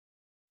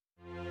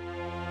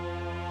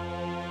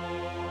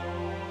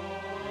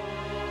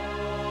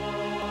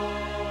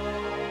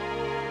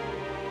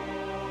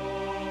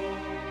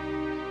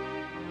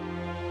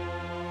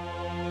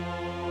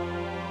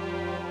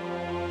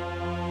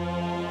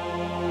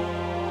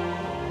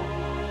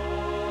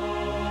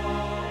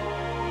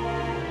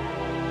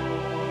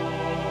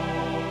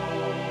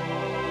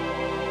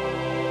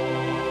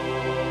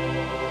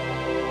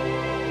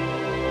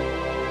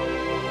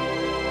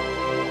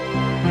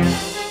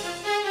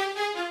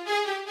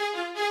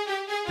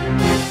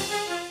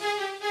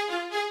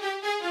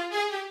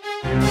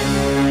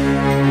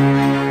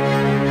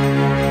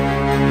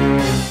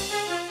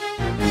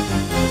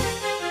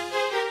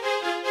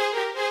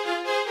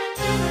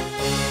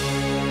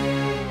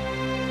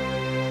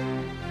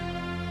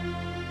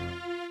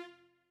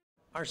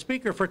Our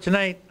speaker for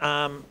tonight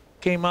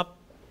came up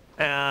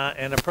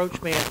and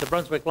approached me at the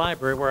Brunswick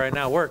Library where I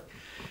now work,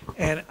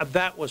 and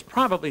that was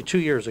probably 2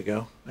 years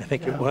ago, I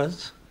think it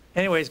was.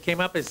 Anyways, came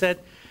up and said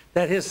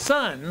that his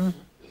son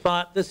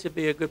thought this would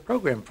be a good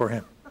program for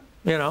him,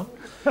 you know.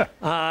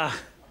 And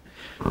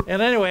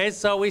anyways,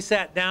 so we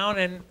sat down,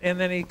 and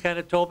then he kind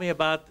of told me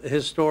about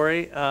his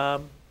story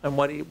and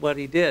what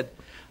he did.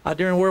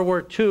 During World War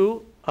II,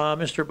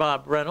 Mr.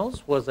 Bob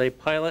Reynolds was a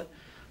pilot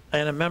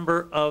and a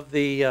member of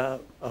the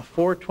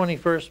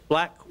 421st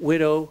Black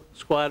Widow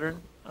Squadron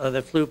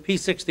that flew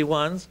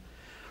P-61s,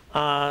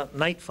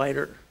 night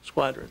fighter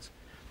squadrons.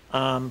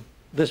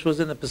 This was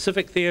in the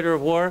Pacific Theater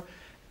of War,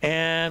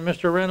 and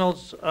Mr.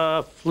 Reynolds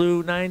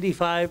flew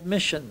 95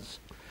 missions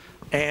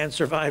and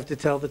survived to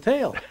tell the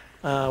tale,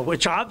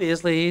 which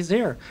obviously he's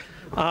here.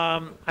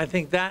 I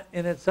think that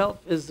in itself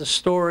is the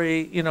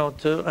story, you know,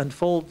 to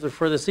unfold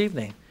for this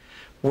evening.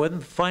 One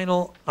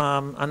final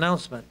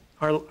announcement.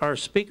 Our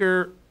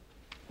speaker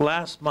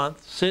last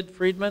month, Skip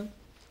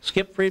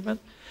Friedman,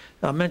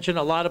 mentioned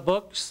a lot of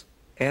books,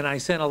 and I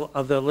sent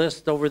the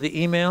list over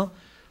the email.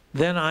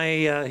 Then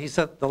he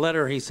sent the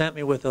letter he sent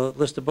me with a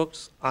list of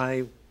books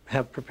I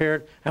have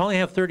prepared. I only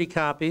have 30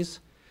 copies.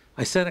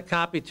 I sent a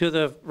copy to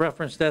the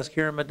reference desk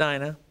here in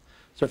Medina.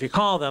 So if you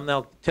call them,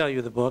 they'll tell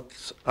you the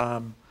books.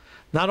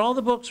 Not all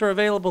the books are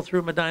available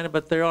through Medina,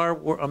 but there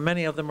are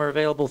many of them are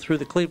available through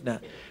the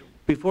CleveNet.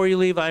 Before you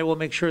leave, I will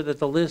make sure that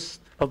the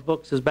list of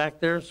books is back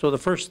there, so the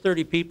first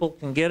 30 people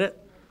can get it.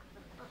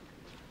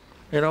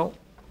 You know,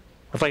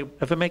 if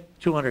I make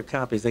 200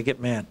 copies, they get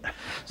mad.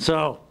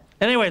 So,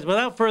 anyways,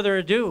 without further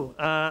ado,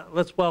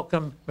 let's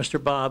welcome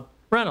Mr. Bob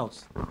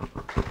Reynolds.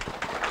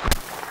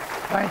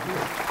 Thank you.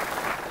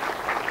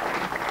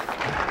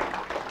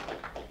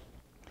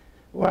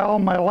 Well,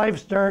 my life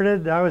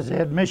started, I was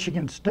at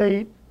Michigan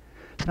State.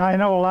 Now, I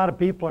know a lot of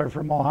people are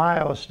from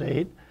Ohio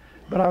State,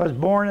 but I was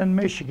born in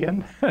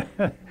Michigan,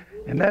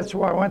 and that's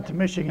why I went to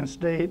Michigan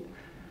State.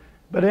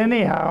 But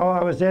anyhow,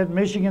 I was at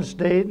Michigan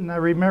State, and I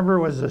remember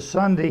it was a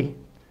Sunday,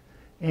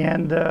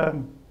 and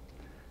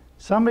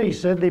somebody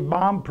said they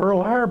bombed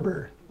Pearl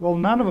Harbor. Well,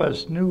 none of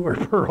us knew where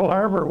Pearl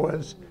Harbor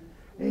was,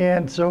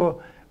 and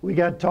so we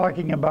got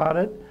talking about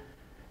it.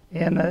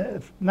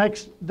 And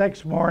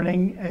next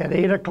morning at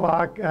 8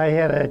 o'clock, I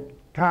had a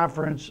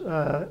conference,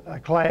 a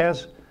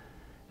class,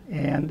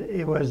 and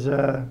it was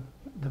the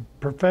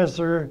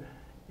professor.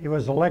 It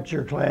was a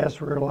lecture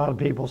class where a lot of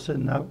people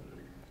sitting up.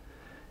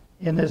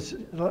 And this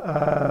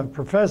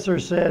professor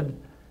said,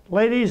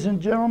 "Ladies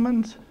and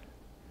gentlemen,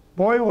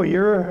 boy, will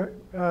your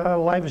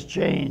lives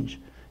change."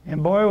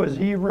 And boy, was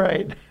he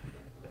right.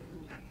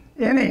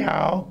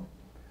 Anyhow,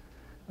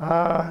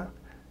 I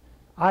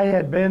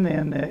had been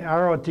in the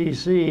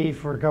ROTC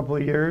for a couple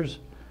of years,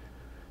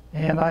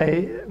 and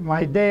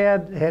my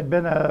dad had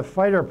been a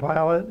fighter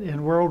pilot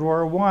in World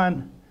War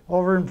I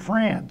over in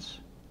France.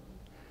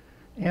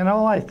 And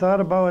all I thought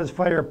about was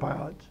fighter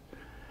pilots.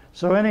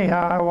 So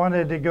anyhow, I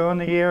wanted to go in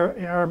the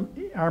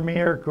Army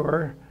Air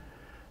Corps.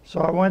 So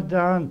I went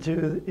down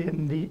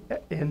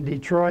in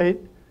Detroit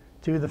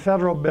to the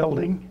Federal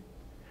Building,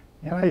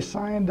 and I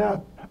signed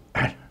up.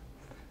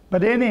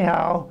 But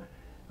anyhow,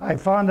 I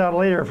found out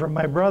later from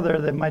my brother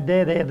that my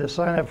dad had to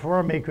sign up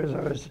for me because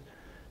I was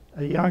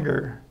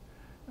younger,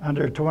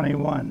 under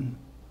 21.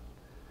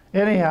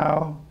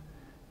 Anyhow,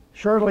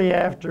 shortly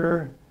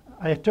after,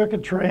 I took a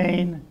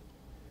train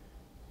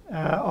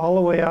all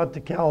the way out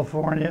to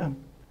California,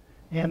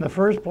 and the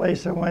first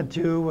place I went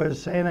to was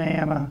Santa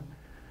Ana,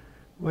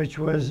 which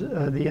was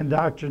the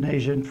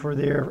indoctrination for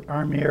the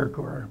Army Air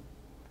Corps.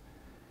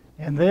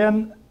 And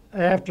then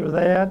after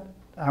that,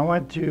 I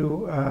went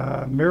to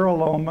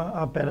Miraloma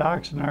up at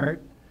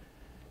Oxnard,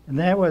 and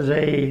that was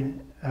a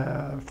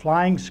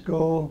flying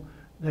school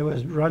that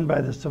was run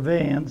by the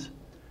civilians.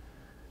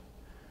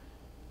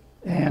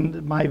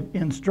 And my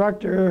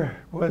instructor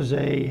was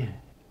a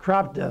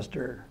crop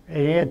duster.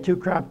 He had 2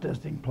 crop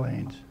dusting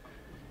planes.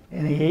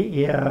 And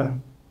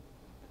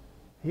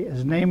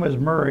his name was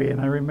Murray,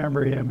 and I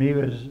remember him. He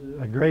was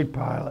a great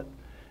pilot.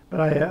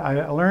 But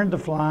I learned to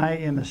fly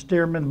in the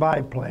Stearman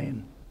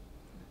biplane.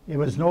 It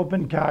was an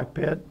open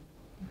cockpit,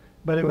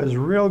 but it was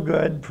real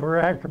good for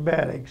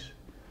acrobatics.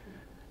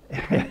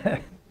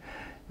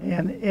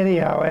 And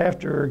anyhow,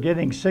 after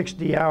getting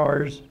 60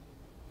 hours,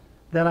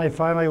 then I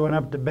finally went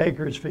up to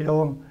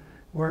Bakersfield,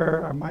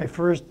 where my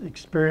first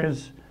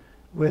experience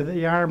with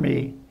the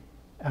Army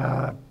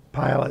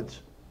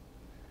pilots.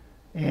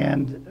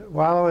 And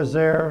while I was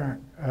there,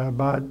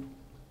 about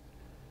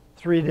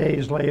 3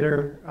 days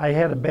later, I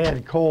had a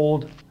bad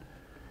cold.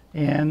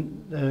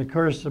 And of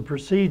course, the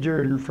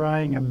procedure in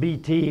flying a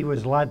BT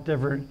was a lot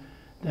different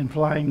than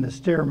flying the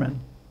Stearman.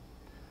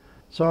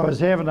 So I was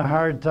having a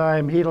hard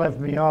time. He left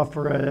me off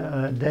for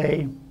a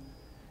day,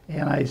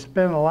 and I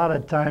spent a lot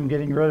of time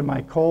getting rid of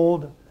my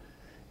cold.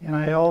 And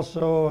I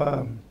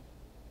also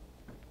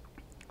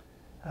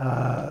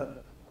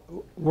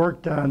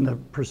worked on the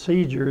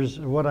procedures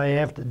of what I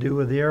have to do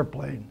with the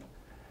airplane.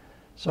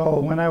 So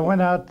when I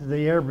went out to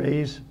the air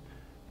base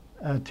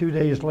 2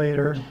 days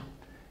later,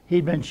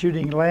 he'd been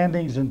shooting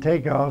landings and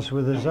takeoffs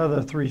with his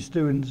other 3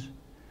 students.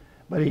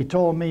 But he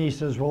told me, he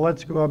says, well,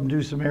 let's go up and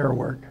do some air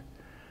work.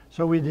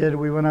 So we did.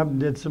 We went up and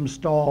did some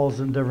stalls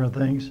and different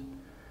things.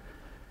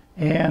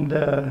 And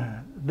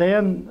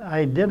then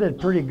I did it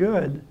pretty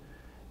good.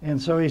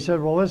 And so he said,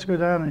 well, let's go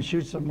down and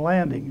shoot some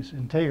landings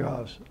and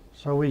takeoffs.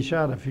 So we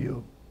shot a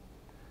few.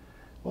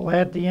 Well,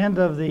 at the end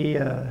of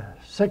the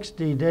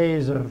 60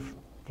 days of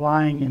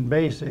flying in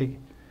basic,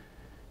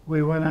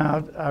 we went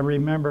out. I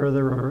remember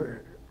there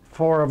were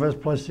 4 of us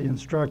plus the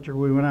instructor.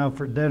 We went out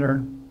for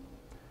dinner.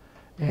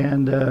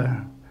 And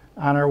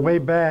on our way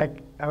back,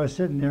 I was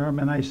sitting near him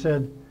and I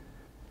said,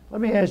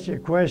 let me ask you a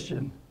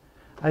question.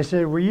 I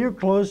said, were you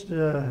close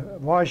to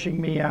washing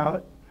me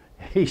out?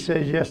 He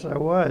says, yes, I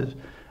was.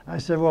 I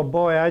said, well,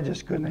 boy, I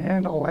just couldn't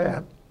handle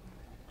that.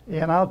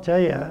 And I'll tell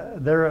you,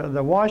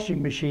 the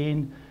washing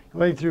machine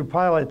going through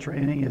pilot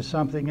training is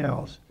something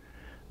else.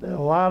 A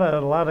lot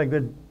of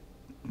good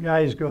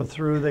guys go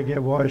through, they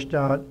get washed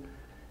out,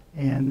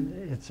 and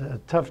it's a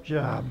tough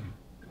job.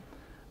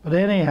 But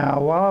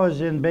anyhow, while I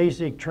was in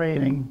basic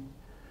training,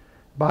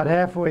 about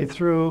halfway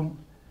through,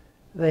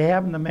 they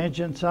happened to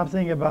mention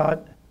something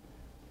about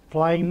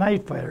flying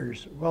night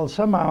fighters. Well,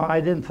 somehow I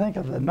didn't think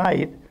of the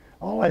night.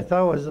 All I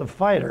thought was the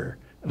fighter.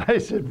 And I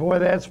said, boy,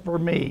 that's for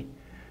me.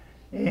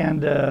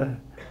 And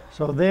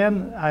so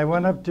then I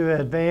went up to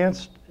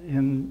advanced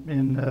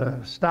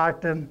in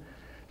Stockton,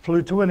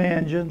 flew twin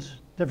engines,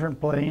 different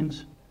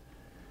planes.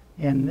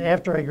 And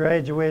after I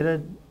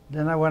graduated,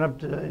 then I went up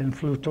to and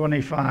flew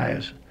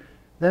 25s.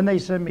 Then they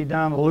sent me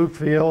down to Luke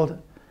Field,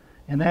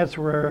 and that's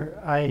where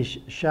I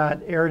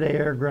shot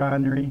air-to-air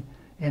groundry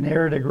and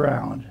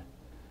air-to-ground.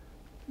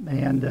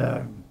 And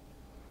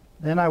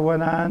then I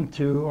went on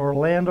to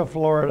Orlando,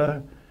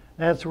 Florida.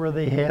 That's where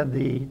they had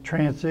the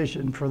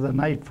transition for the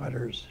night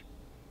fighters.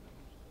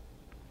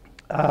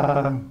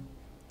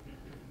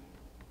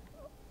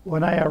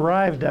 When I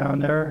arrived down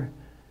there,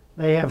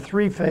 they have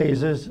 3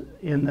 phases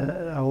in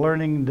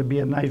learning to be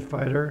a night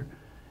fighter.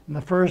 And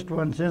the first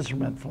one's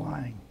instrument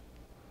flying.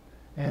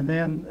 And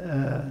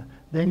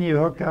then you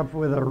hook up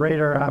with a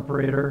radar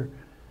operator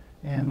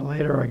and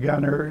later a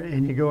gunner,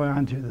 and you go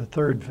on to the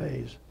 3rd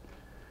phase.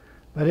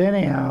 But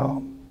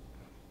anyhow,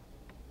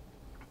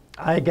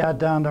 I got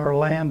down to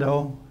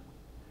Orlando,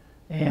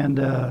 and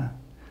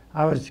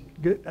I was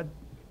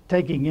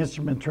taking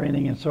instrument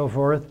training and so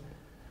forth.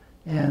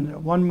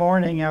 And one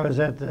morning I was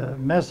at the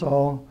mess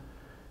hall,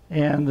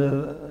 and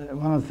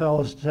one of the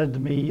fellows said to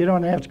me, you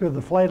don't have to go to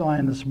the flight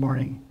line this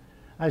morning.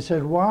 I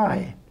said,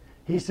 why?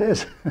 He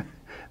says,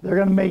 they're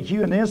going to make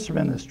you an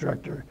instrument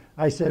instructor.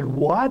 I said,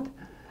 what?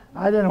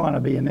 I didn't want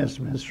to be an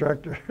instrument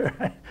instructor.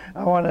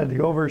 I wanted to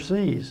go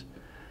overseas.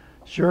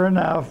 Sure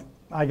enough,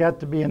 I got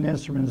to be an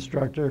instrument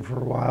instructor for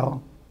a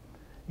while,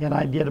 and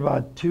I get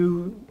about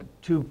two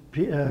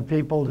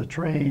people to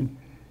train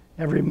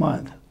every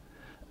month.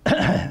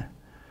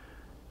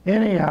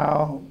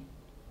 Anyhow,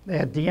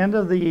 at the end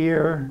of the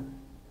year,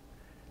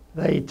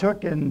 they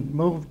took and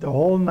moved the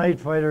whole night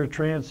fighter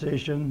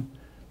transition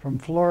from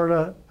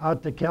Florida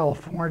out to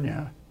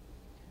California.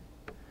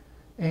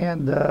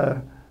 And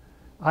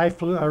I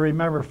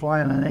remember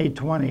flying an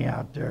A-20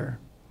 out there.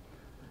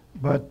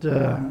 But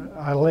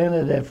I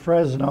landed at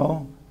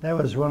Fresno. That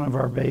was one of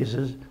our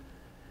bases.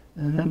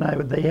 And then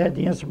they had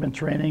the instrument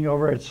training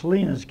over at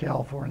Salinas,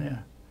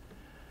 California.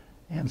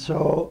 And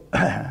so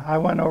I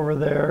went over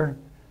there.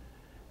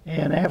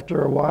 And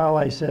after a while,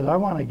 I said, I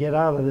want to get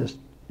out of this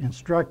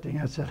instructing.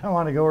 I said, I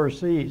want to go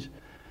overseas.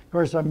 Of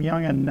course, I'm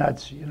young and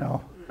nuts, you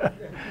know.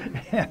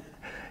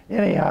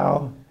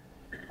 Anyhow,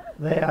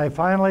 I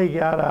finally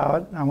got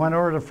out. I went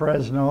over to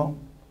Fresno,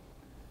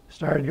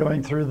 started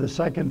going through the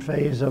 2nd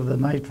phase of the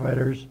night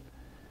fighters,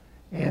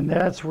 and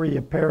that's where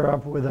you pair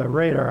up with a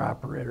radar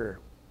operator.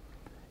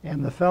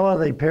 And the fellow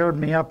they paired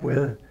me up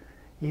with,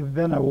 he'd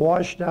been a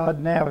washed-out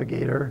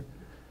navigator,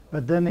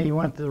 but then he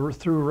went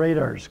through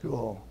radar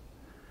school.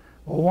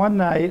 Well, one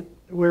night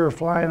we were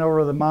flying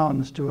over the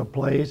mountains to a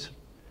place,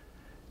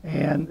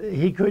 and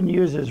he couldn't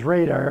use his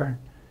radar.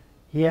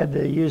 He had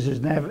to use his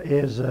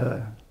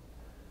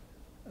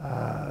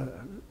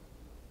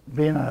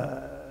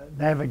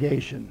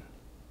navigation.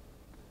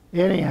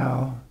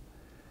 Anyhow,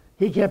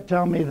 he kept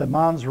telling me the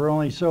mountains were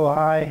only so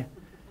high,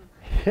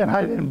 and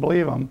I didn't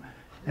believe him.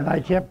 And I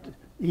kept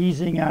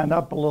easing on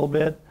up a little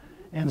bit,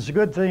 and it's a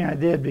good thing I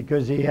did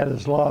because he had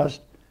us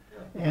lost.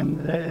 And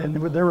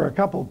there were a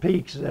couple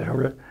peaks that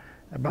were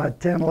about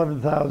 10,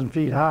 11,000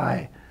 feet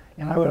high,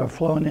 and I would have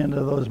flown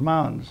into those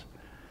mountains.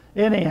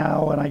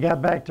 Anyhow, when I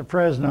got back to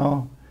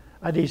Fresno,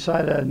 I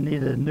decided I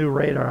needed a new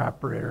radar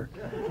operator.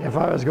 If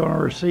I was going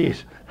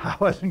overseas, I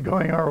wasn't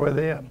going over with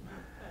him.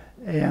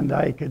 And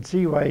I could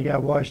see why he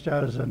got washed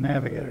out as a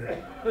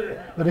navigator.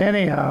 But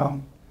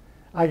anyhow,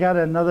 I got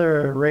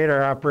another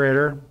radar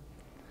operator,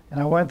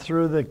 and I went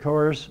through the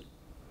course,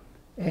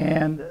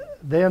 and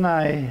then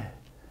I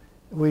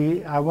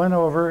went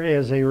over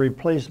as a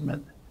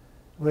replacement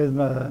with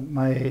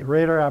my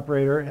radar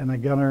operator and a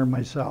gunner and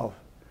myself.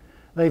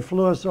 They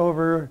flew us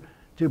over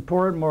to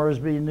Port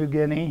Moresby, New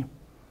Guinea.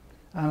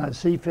 on a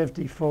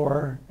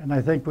C-54, and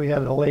I think we had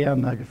to lay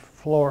on the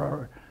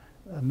floor,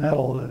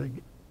 metal,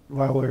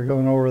 while we were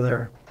going over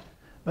there.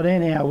 But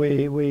anyhow,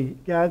 we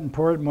got in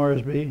Port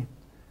Moresby,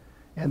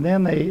 and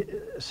then they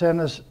sent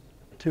us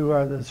to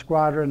the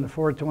squadron, the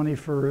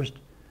 421st,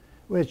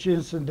 which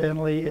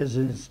incidentally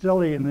is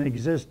still in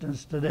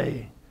existence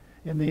today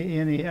in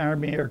the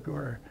Army Air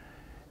Corps.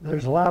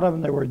 There's a lot of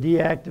them that were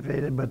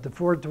deactivated, but the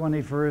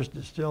 421st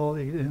is still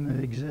in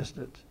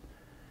existence.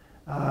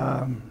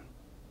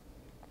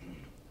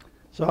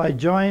 So I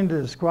joined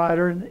the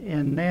squadron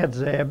in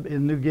Nadzab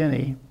in New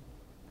Guinea,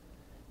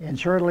 and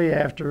shortly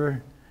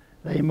after,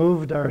 they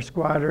moved our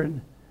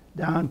squadron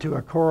down to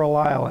a Coral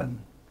Island.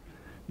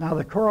 Now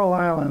the Coral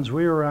Islands,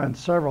 we were on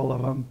several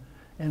of them,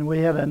 and we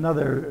had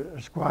another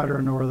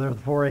squadron over there,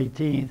 the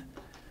 418th,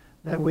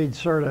 that we'd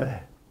sort of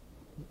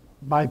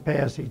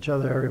bypass each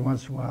other every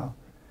once in a while.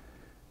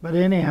 But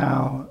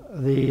anyhow,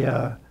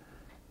 the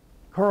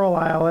Coral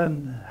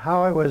Island,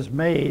 how it was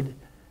made,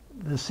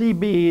 the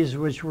CBs,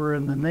 which were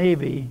in the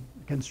Navy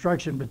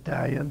construction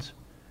battalions,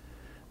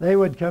 they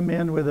would come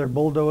in with their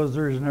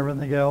bulldozers and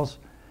everything else,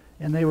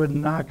 and they would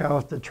knock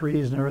off the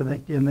trees and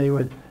everything, and they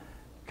would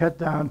cut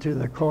down to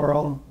the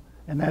coral,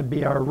 and that'd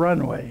be our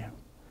runway.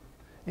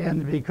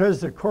 And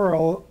because the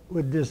coral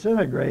would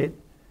disintegrate,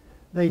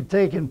 they'd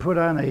take and put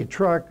on a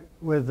truck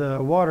with a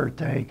water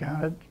tank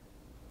on it,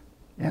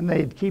 and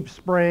they'd keep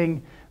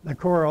spraying the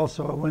coral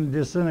so it wouldn't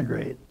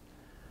disintegrate.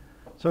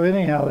 So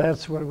anyhow,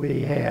 that's what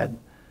we had.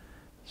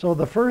 So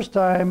that's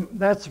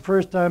the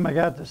first time I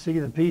got to see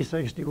the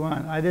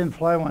P-61. I didn't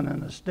fly one in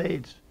the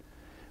States.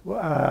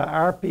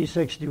 Our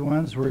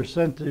P-61s were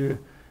sent to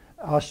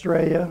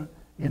Australia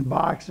in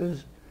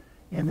boxes,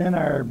 and then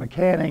our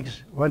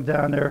mechanics went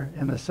down there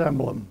and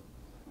assembled them,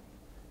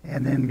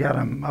 and then got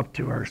them up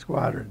to our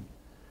squadron.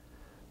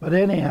 But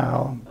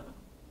anyhow,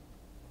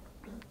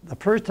 the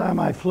first time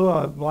I flew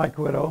a Black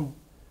Widow,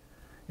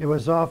 it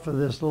was off of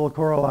this little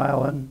Coral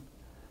Island,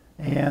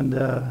 and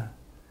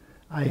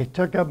I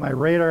took up my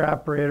radar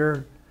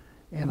operator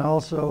and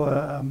also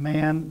a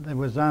man that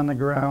was on the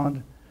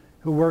ground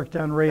who worked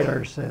on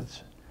radar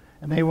sets.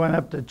 And they went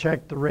up to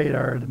check the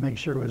radar to make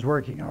sure it was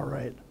working all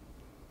right.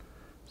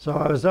 So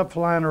I was up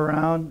flying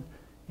around,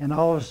 and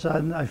all of a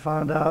sudden I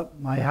found out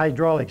my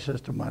hydraulic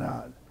system went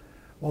out.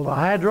 Well, the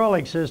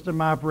hydraulic system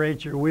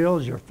operates your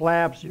wheels, your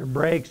flaps, your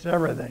brakes,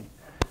 everything.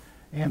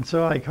 And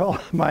so I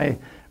called my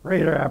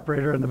radar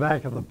operator in the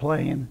back of the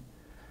plane,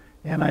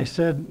 and I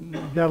said,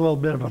 got a little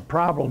bit of a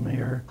problem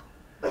here.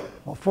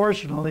 Well,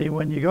 fortunately,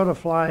 when you go to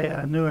fly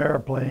a new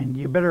airplane,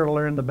 you better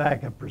learn the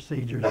backup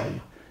procedures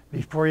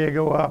before you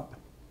go up.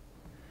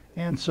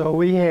 And so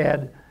we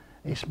had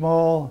a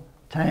small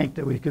tank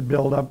that we could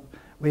build up.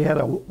 We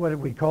had what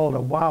we called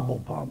a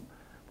wobble pump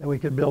that we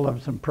could build up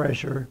some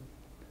pressure.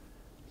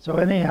 So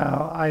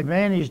anyhow, I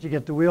managed to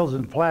get the wheels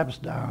and flaps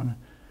down.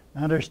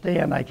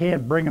 Understand, I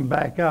can't bring them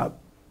back up.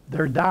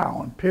 They're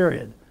down,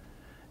 period.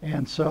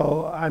 And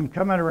so I'm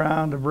coming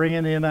around to bring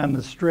it in on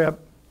the strip,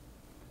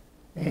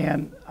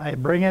 and I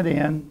bring it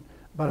in,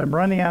 but I'm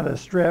running out of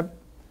strip,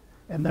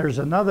 and there's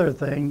another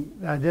thing.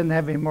 I didn't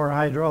have any more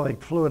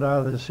hydraulic fluid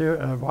out of this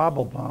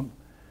wobble pump.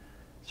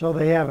 So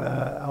they have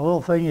a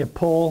little thing you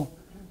pull,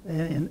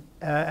 and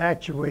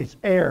actuates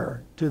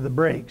air to the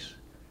brakes.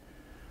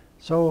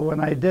 So when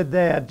I did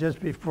that, just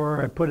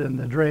before I put in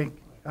the drink,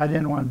 I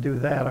didn't want to do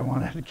that. I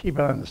wanted to keep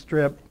it on the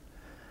strip.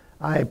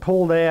 I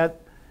pulled that.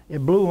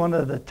 It blew one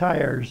of the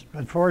tires,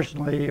 but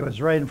fortunately it was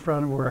right in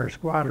front of where our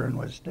squadron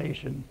was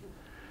stationed.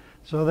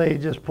 So they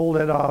just pulled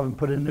it off and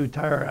put a new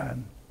tire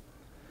on.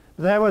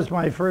 But that was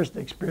my first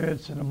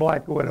experience in a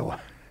Black Widow.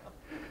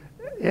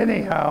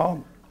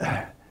 Anyhow,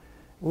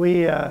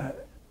 we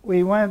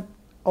went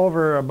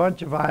over a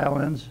bunch of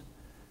islands,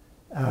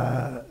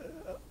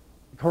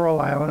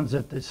 Coral Islands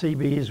that the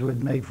CBs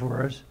would make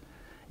for us,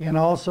 and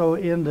also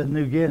into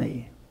New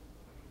Guinea.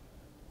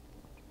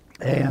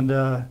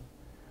 And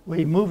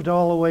we moved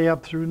all the way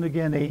up through New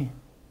Guinea.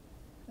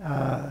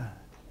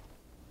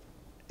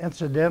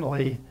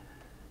 Incidentally,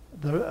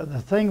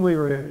 the thing we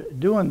were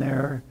doing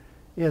there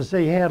is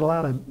they had a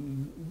lot of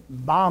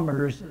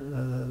bombers,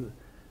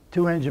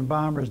 two-engine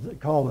bombers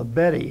called the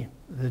Betty,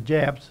 the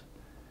Japs,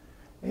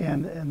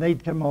 and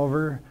they'd come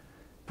over.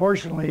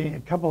 Fortunately, a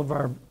couple of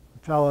our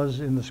fellows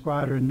in the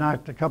squadron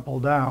knocked a couple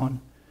down.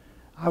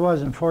 I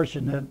wasn't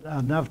fortunate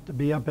enough to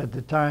be up at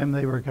the time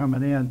they were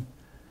coming in,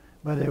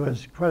 but it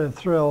was quite a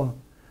thrill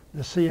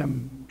to see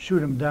them shoot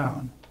them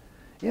down.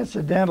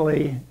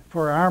 Incidentally,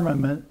 for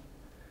armament,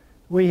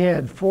 we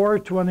had four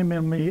 20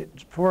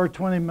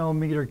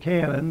 millimeter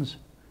cannons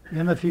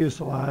in the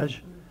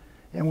fuselage,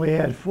 and we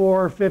had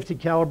four 50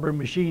 caliber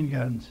machine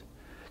guns.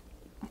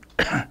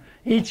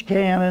 Each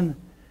cannon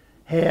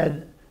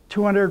had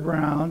 200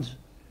 rounds,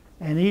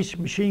 and each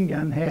machine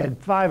gun had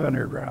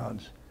 500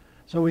 rounds.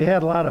 So we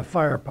had a lot of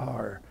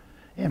firepower.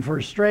 And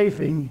for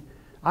strafing,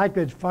 I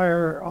could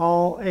fire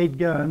all 8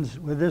 guns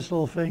with this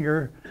little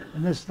finger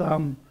and this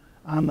thumb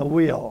on the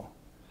wheel.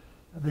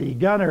 The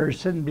gunner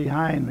sitting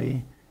behind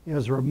me, it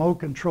was a remote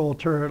control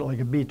turret like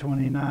a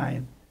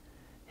B-29.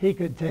 he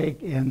could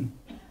take and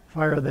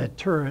fire that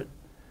turret.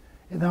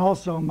 And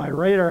also my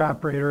radar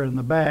operator in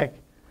the back,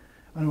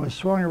 when it was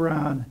swung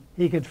around,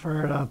 he could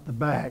fire it out the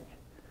back.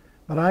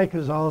 But I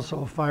could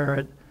also fire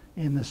it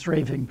in the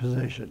strafing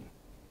position.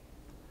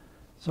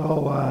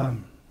 So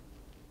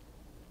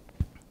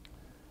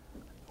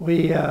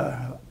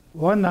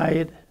one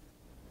night,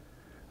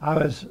 I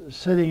was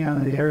sitting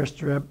on the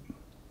airstrip,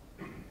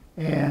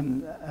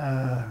 and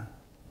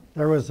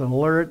there was an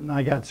alert, and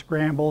I got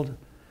scrambled.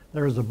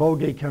 There was a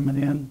bogey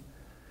coming in.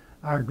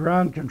 Our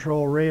ground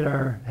control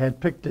radar had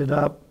picked it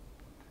up,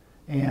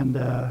 and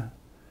they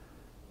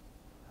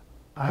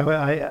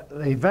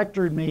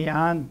vectored me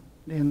on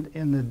in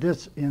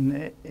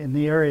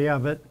the area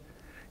of it,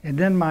 and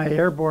then my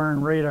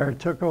airborne radar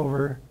took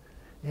over,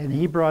 and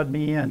he brought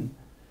me in.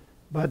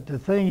 But the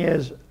thing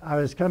is, I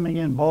was coming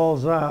in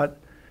balls out,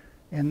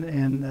 and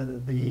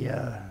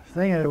the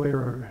thing that we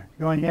were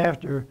going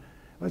after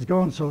was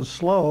going so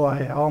slow,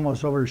 I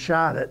almost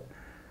overshot it.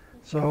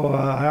 So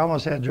I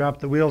almost had dropped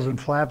the wheels and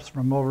flaps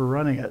from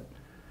overrunning it.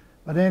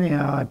 But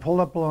anyhow, I pulled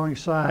up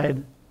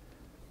alongside,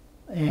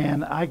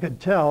 and I could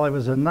tell, it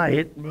was a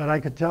night, but I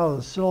could tell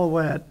the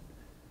silhouette.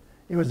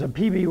 It was a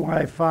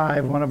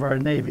PBY-5, one of our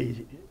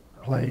Navy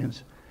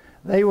planes.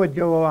 They would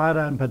go out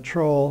on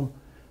patrol,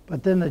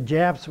 but then the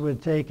Japs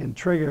would take and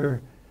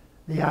trigger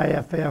the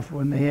IFF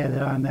when they had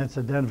it on. That's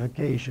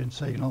identification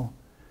signal.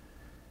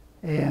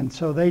 And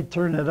so they'd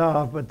turn it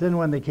off, but then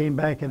when they came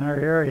back in our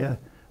area,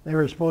 they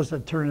were supposed to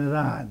turn it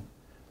on.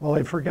 Well,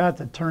 they forgot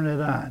to turn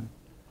it on.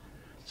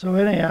 So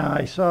anyhow,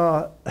 I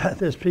saw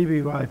this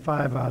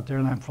PBY-5 out there,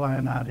 and I'm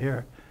flying out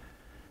here.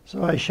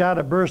 So I shot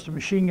a burst of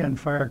machine gun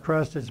fire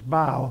across its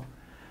bow.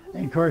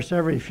 And of course,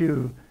 every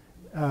few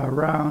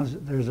rounds,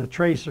 there's a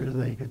tracer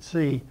they could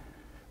see.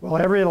 Well,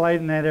 every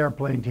light in that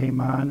airplane came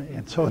on,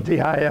 and so did the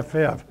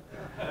IFF.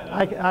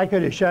 I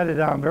could have shut it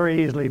down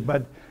very easily,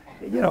 but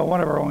you know,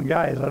 one of our own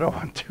guys, I don't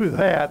want to do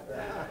that.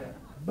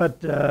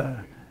 But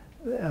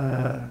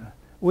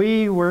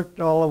we worked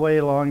all the way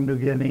along New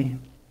Guinea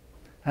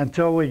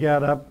until we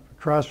got up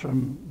across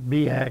from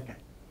Biak,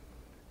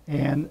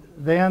 and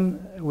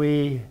then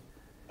we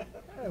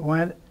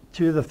went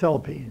to the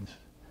Philippines.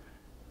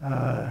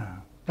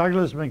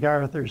 Douglas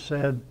MacArthur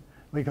said,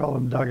 we call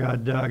him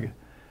Dugout Doug,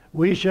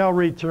 we shall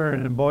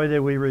return, and boy did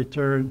we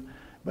return,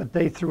 but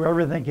they threw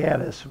everything at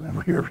us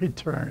when we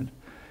returned.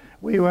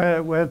 We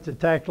went to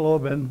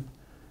Tacloban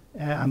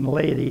on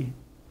Lady,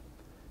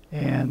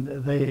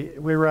 and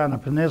we were on a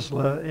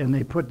peninsula, and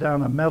they put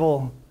down a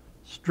metal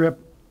strip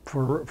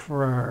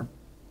for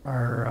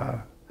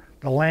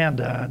to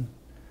land on,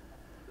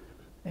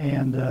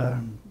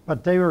 and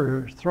but they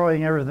were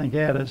throwing everything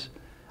at us.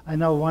 I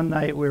know one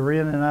night we were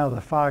in and out of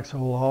the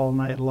foxhole all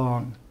night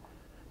long.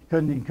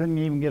 Couldn't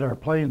even get our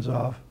planes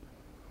off,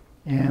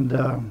 and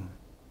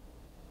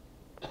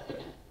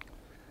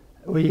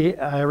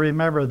I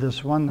remember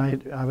this one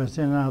night I was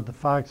in and out of the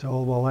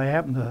foxhole. Well,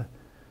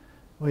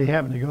 we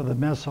happened to go to the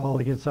mess hall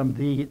to get something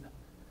to eat,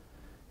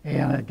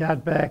 and I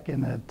got back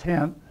in the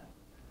tent.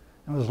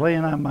 I was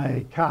laying on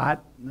my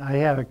cot. I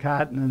had a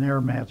cot and an air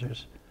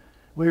mattress.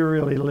 We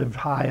really lived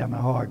high on the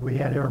hog. We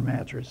had air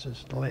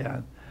mattresses to lay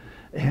on.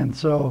 And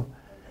so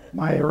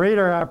my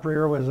radar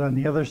operator was on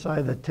the other side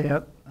of the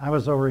tent. I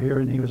was over here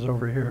and he was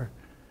over here.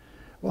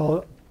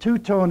 Well, two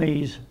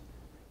Tonys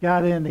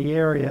got in the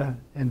area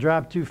and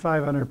dropped two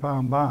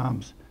 500-pound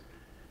bombs.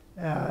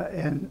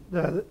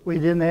 We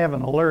didn't have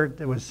an alert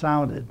that was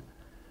sounded.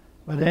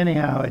 But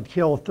anyhow, it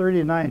killed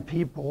 39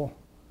 people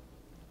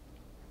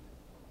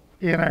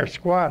in our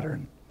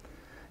squadron.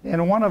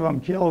 And one of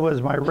them killed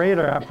was my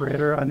radar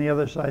operator on the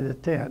other side of the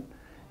tent.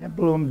 It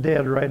blew him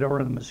dead right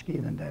over the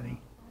mosquito netting.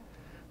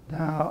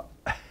 Now,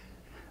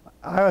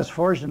 I was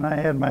fortunate I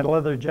had my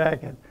leather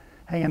jacket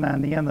hanging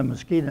on the end of the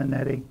mosquito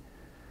netting,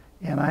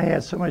 and I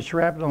had so much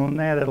shrapnel in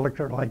that it looked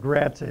like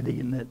rats had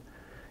eaten it.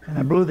 And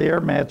I blew the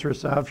air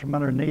mattress out from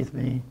underneath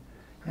me,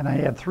 and I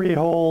had 3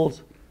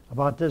 holes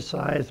about this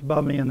size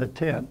above me in the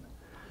tent.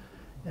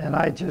 And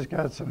I just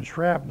got some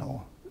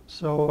shrapnel.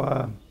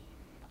 So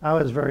I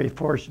was very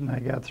fortunate I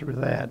got through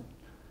that.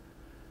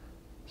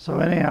 So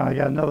anyhow, I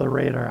got another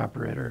radar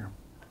operator.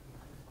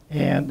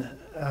 And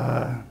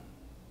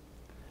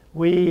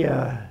we,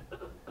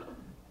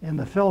 in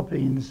the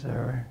Philippines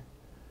there,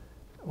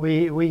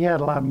 we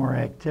had a lot more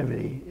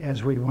activity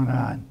as we went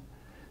on,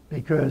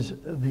 because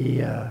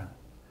the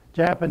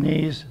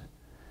Japanese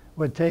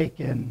would take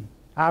and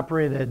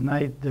operate at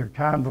night their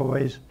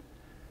convoys,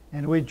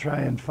 and we'd try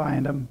and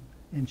find them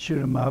and shoot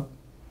them up.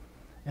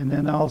 And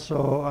then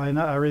also,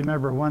 I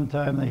remember one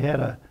time they had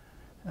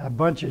a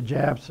bunch of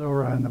Japs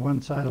over on the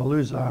one side of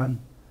Luzon,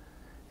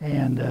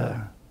 and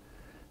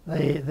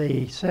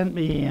they sent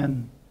me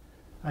in.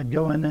 I'd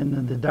go in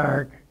the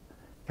dark,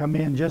 come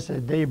in just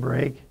at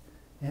daybreak,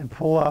 and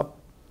pull up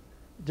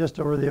just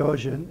over the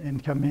ocean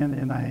and come in,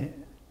 and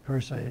of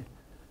course I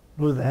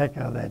blew the heck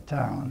out of that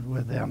town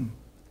with them.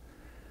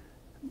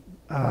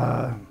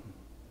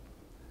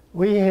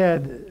 We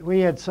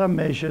had some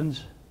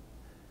missions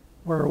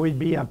where we'd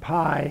be up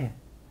high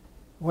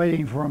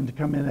waiting for them to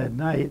come in at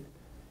night,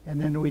 and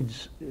then we'd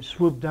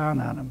swoop down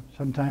on them.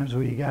 Sometimes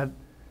we got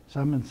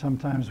some and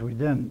sometimes we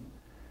didn't.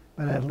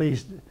 But at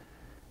least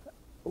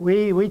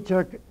we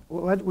took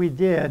what we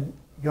did,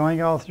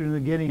 going all through New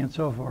Guinea and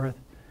so forth.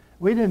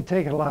 We didn't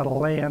take a lot of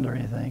land or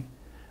anything.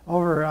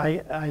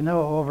 I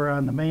know over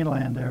on the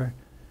mainland there,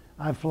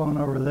 I've flown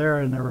over there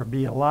and there would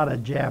be a lot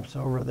of Japs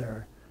over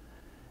there.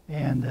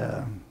 And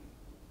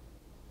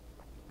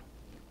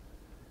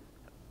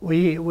what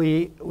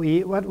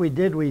we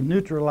did, we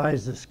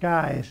neutralized the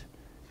skies,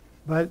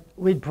 but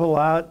we'd pull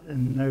out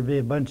and there'd be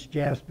a bunch of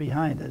Japs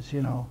behind us,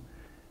 you know.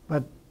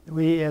 But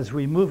as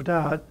we moved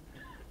out,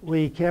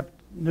 we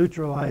kept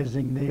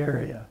neutralizing the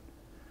area.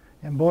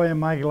 And boy,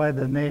 am I glad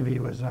the Navy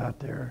was out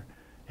there,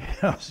 you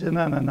know, sitting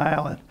on an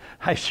island.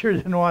 I sure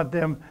didn't want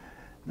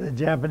the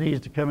Japanese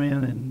to come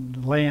in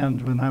and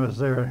land when I was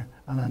there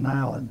on an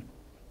island.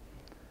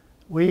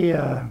 We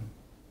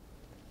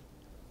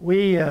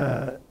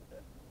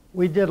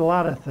did a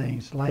lot of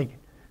things, like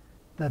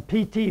the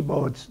PT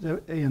boats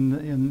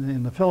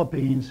in the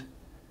Philippines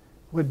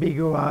would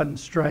go out and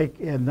strike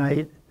at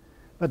night,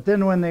 but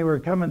then when they were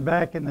coming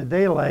back in the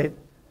daylight,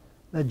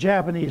 the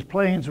Japanese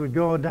planes would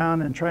go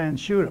down and try and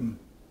shoot them.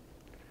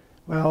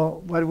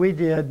 Well, what we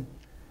did,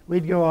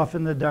 we'd go off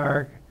in the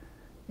dark,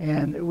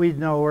 and we'd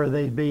know where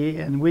they'd be,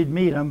 and we'd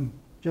meet them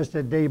just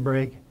at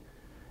daybreak,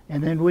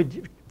 and then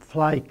we'd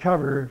fly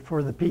cover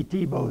for the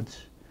PT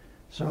boats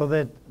so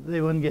that they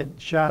wouldn't get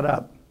shot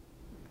up.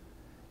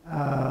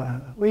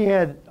 We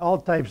had all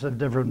types of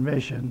different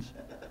missions,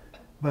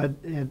 but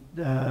you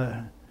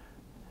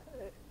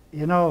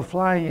know,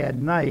 flying at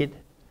night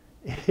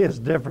is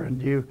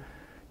different.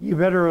 You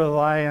better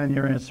rely on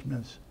your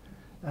instruments.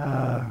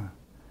 Of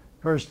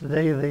course,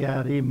 today they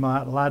got even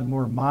a lot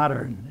more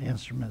modern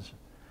instruments.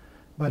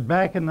 But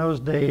back in those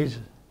days,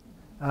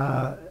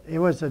 it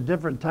was a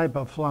different type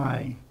of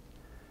flying.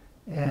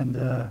 And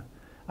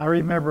I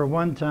remember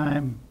one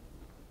time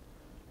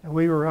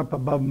we were up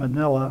above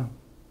Manila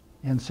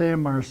in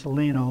San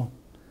Marcelino,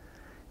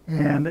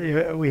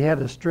 and we had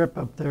a strip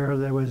up there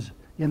that was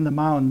in the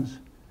mountains.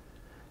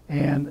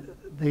 And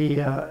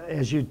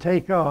as you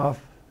take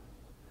off,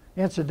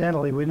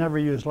 incidentally, we never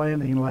used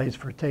landing lights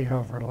for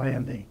takeoff or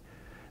landing,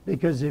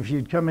 because if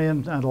you'd come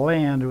in on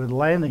land with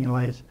landing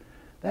lights,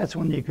 that's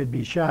when you could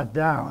be shot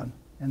down,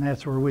 and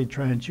that's where we'd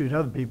try and shoot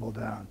other people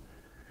down.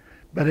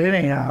 But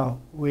anyhow,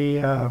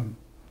 we'd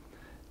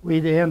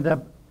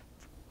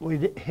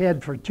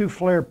head for 2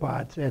 flare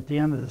pots at the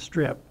end of the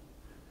strip,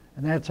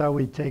 and that's how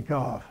we'd take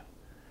off.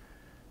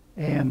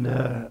 And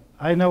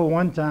I know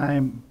one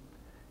time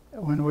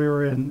when we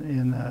were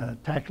in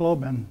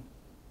Tacloban,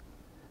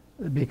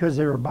 because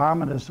they were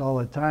bombing us all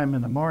the time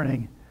in the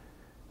morning,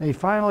 they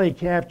finally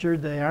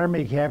the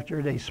Army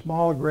captured a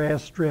small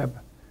grass strip.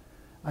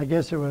 I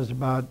guess it was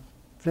about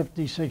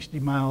 50, 60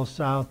 miles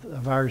south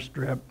of our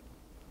strip.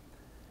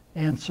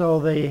 And so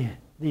they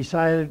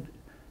decided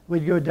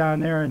we'd go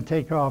down there and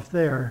take off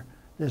there,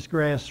 this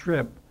grass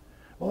strip.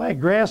 Well, that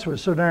grass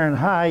was so darn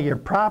high, your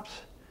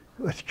props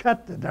would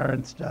cut the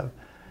darn stuff.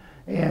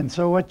 And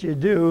so what you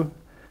do,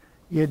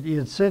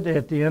 you'd sit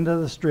at the end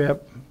of the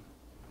strip,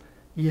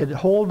 you'd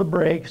hold the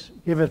brakes,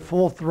 give it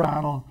full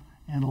throttle,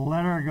 and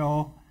let her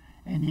go,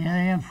 and you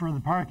aim for the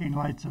parking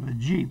lights of a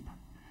Jeep.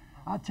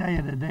 I'll tell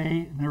you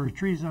today, and there were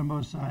trees on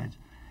both sides.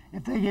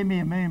 If they gave me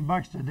 $1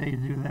 million today to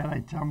do that,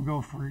 I'd tell them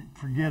go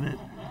forget it.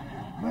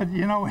 But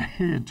you know, when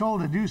you're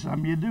told to do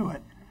something, you do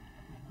it.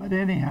 But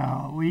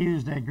anyhow, we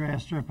used that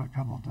grass strip a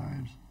couple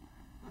times.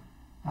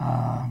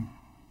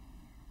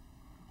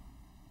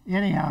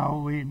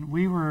 Anyhow,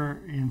 we were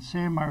in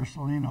San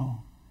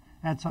Marcelino.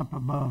 That's up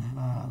above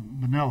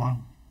Manila.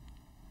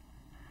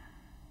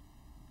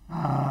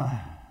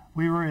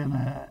 We were in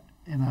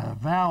a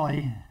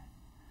valley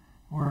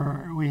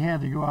where we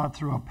had to go out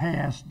through a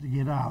pass to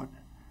get out.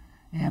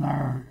 And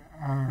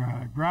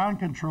our ground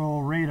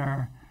control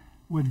radar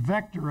would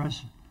vector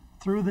us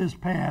through this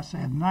pass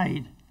at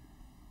night,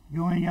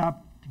 going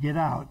up to get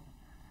out.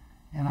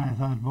 And I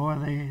thought, boy,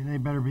 they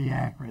better be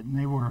accurate, and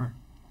they were.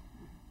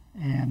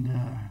 And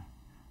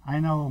I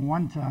know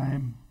one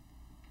time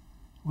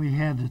we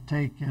had to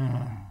take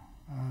a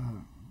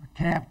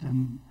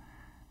captain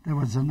that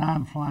was a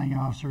non-flying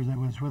officer that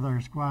was with our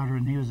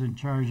squadron. He was in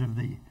charge of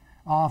the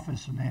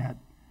office and that.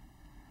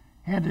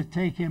 Had to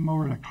take him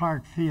over to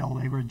Clark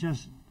Field. They were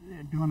just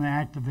going to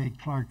activate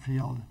Clark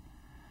Field.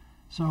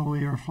 So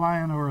we were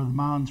flying over the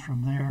mountains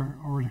from there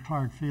over to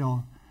Clark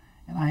Field,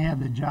 and I had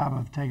the job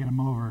of taking him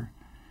over.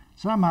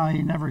 Somehow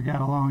he never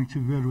got along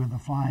too good with the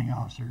flying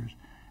officers.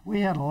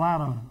 We had a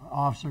lot of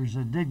officers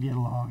that did get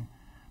along,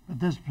 but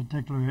this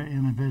particular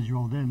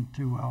individual didn't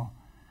too well.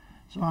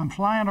 So I'm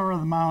flying over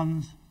the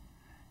mountains,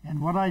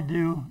 and what I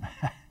do,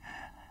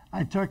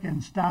 I took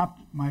and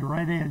stopped my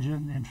right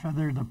engine and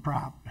feathered the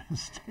prop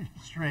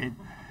straight.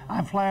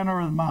 I'm flying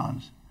over the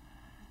mountains.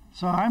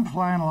 So I'm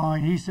flying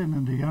along, he's sitting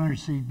in the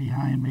gunner's seat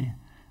behind me,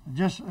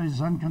 just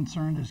as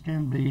unconcerned as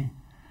can be.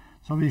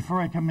 So before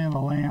I come in to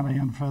land, I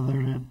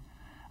unfeathered it.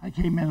 I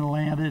came in and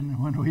landed,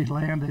 and when we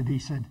landed, he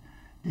said,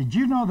 "Did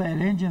you know that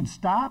engine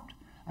stopped?"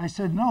 I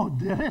said, no,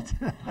 did it?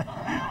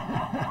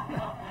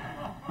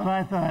 But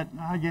I thought,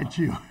 I'll get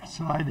you,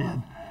 so I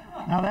did.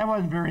 Now, that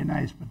wasn't very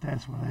nice, but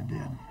that's what I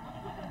did.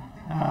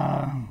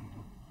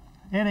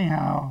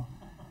 Anyhow,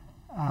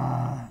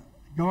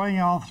 going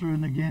all through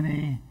New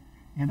Guinea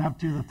and up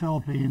to the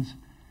Philippines,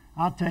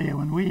 I'll tell you,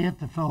 when we hit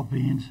the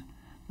Philippines,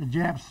 the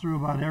Japs threw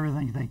about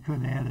everything they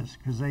could at us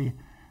because they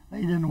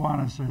didn't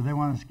want us there. They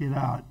wanted us to get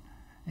out.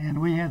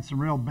 And we had some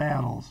real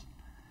battles.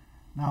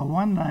 Now,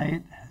 one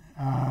night,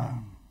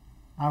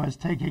 I was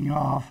taking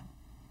off,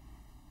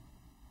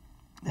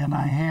 and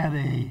I had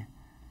a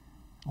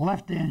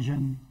left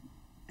engine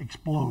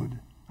explode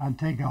on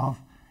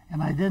takeoff,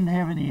 and I didn't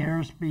have any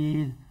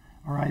airspeed,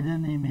 or I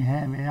didn't even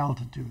have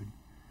altitude.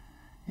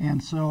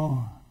 And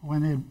so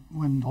when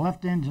the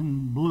left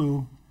engine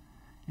blew,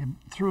 it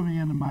threw me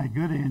into my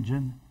good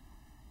engine,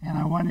 and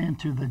I went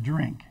into the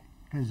drink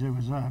because it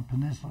was a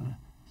peninsula,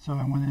 so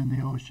I went in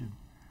the ocean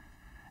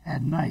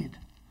at night.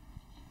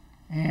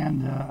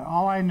 And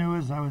all I knew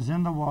is I was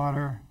in the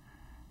water,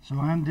 so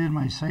I undid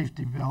my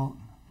safety belt,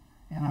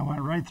 and I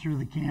went right through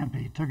the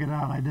canopy, took it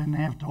out. I didn't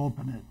have to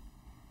open it.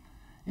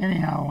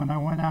 Anyhow, when I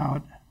went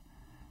out,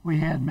 we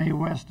had Mae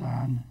West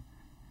on,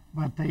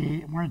 but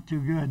they weren't too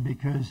good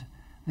because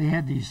they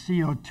had these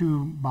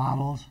CO2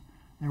 bottles.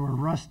 They were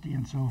rusty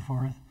and so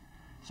forth.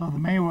 So the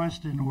Mae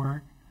West didn't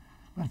work,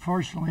 but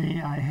fortunately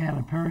I had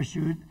a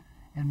parachute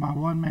and my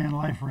one-man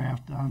life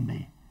raft on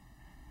me.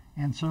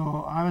 And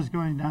so I was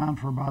going down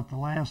for about the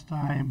last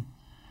time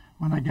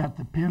when I got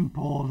the pin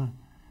pulled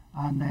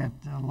on that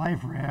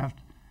life raft,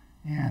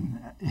 and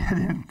it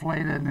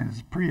inflated, and it's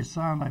the prettiest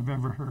sound I've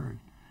ever heard.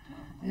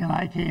 And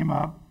I came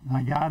up, and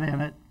I got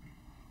in it.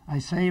 I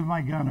saved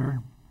my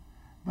gunner,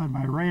 but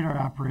my radar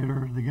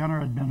operator, the gunner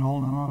had been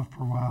holding off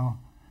for a while,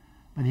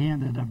 but he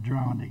ended up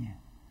drowning.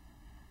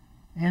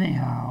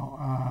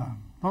 Anyhow,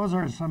 those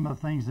are some of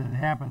the things that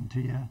happen to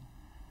you.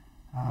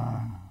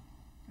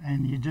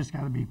 And you just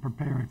got to be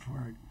prepared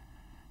for it.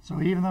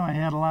 So even though I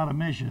had a lot of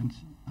missions,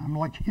 I'm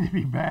lucky to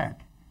be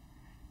back.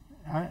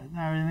 Are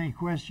there any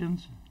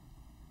questions?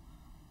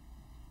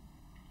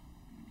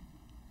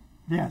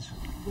 Yes.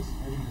 Can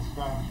you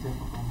describe a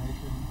typical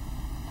mission?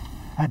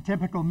 A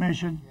typical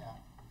mission? Yeah.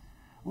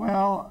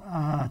 Well,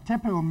 a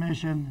typical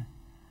mission,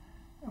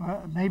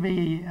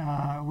 maybe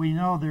we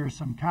know there's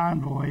some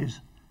convoys,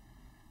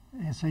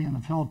 say in the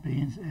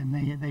Philippines,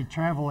 and they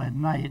travel at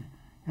night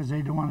because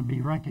they don't want to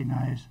be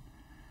recognized.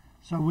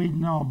 So we'd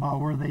know about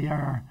where they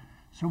are.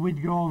 So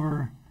we'd go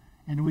over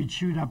and we'd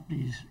shoot up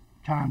these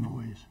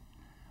convoys.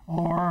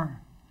 Or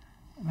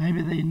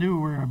maybe they knew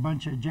where a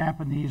bunch of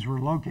Japanese were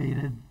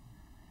located,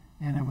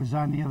 and it was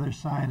on the other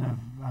side of,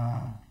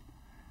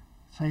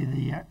 say,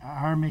 the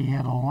Army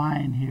had a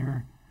line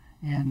here,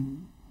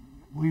 and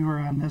we were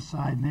on this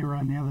side and they were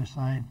on the other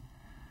side.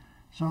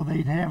 So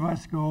they'd have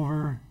us go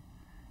over,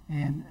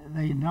 and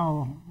they'd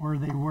know where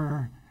they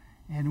were,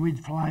 and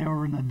we'd fly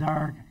over in the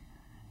dark,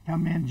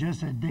 come in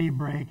just at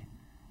daybreak,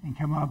 and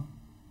come up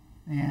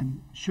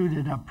and shoot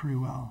it up pretty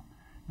well.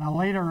 Now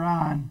later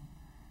on,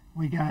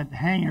 we got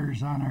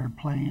hangars on our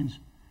planes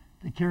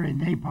to carry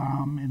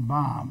napalm and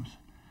bombs,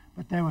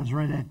 but that was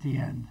right at the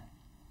end.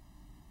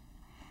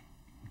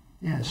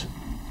 Yes.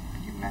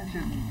 You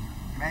mentioned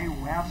Mae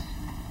West.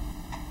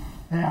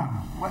 Yeah.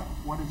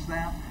 What is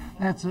that?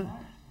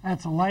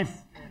 That's a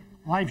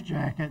life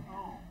jacket.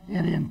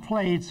 It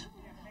inflates,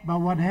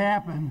 but what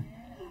happened,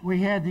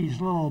 we had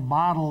these little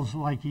bottles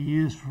like you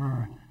use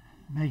for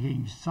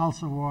making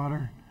salsa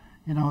water,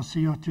 you know,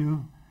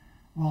 CO2.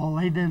 Well,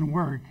 they didn't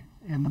work,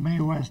 and the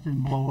Mae West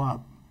didn't blow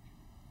up.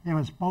 It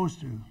was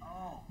supposed to,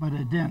 but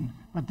it didn't.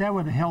 But that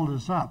would have held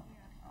us up.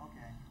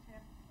 Okay.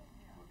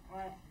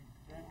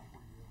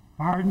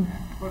 Pardon?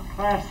 What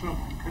class of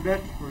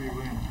cadets were you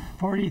in?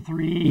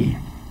 43E.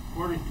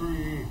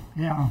 43E.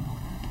 Yeah.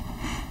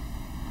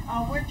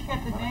 Where'd you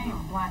get the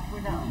name Black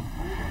Widow?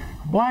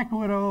 Black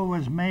Widow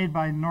was made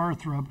by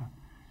Northrop,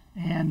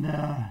 and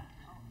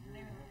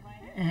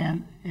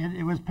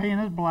it was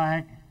painted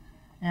black,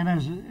 and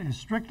it was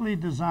strictly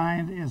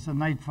designed as a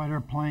night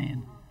fighter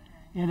plane.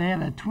 It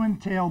had a twin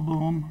tail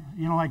boom,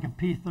 you know, like a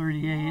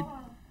P-38,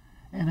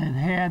 and it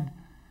had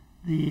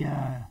the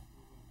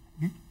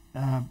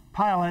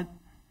pilot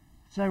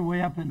set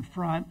way up in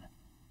front,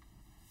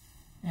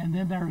 and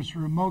then there was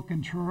remote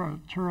control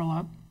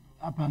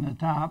up on the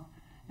top,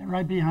 and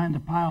right behind the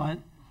pilot,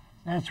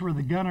 that's where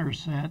the gunner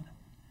sat,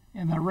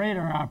 and the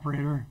radar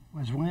operator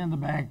was way in the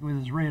back with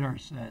his radar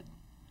set.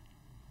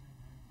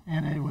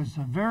 And it was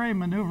a very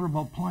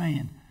maneuverable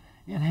plane.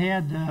 It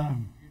had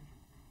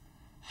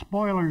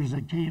spoilers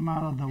that came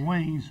out of the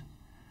wings,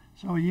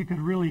 so you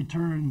could really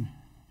turn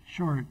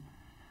short.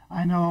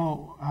 I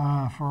know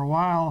for a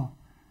while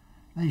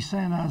they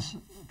sent us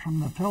from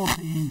the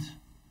Philippines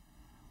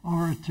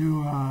over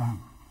to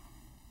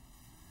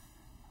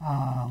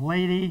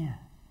Leyte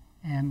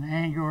and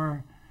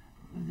Angkor,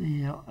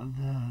 the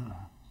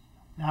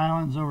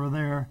islands over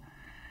there,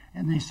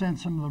 and they sent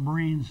some of the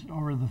Marines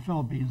over to the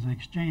Philippines and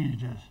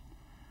exchanged us.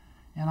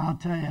 And I'll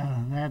tell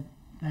you,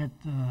 that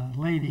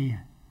lady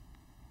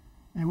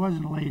It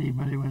wasn't a lady,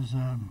 but it was.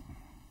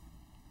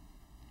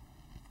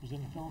 Was it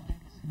in the Philippines?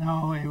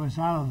 No, it was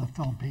out of the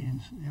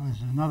Philippines. It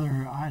was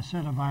another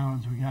set of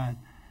islands we got.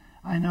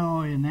 I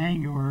know in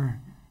Angkor,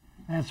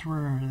 that's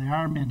where the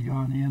Army had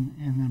gone in,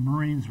 and the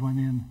Marines went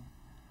in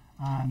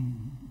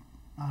on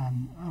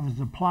it was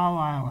the Plow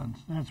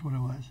Islands. That's what it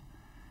was.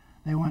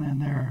 They went in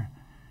there,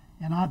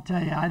 and I'll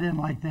tell you, I didn't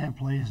like that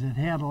place. It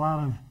had a lot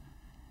of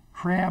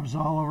crabs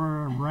all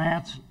over,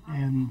 rats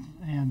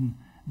and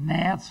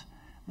gnats.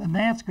 The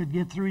gnats could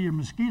get through your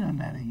mosquito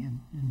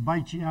netting and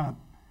bite you up.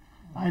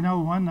 I know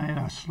one night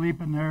I was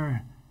sleeping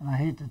there, and I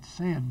hate to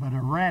say it, but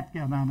a rat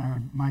got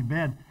on my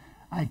bed.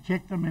 I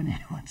kicked him, and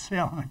he went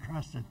sailing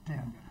across the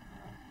tent.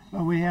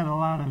 But we had a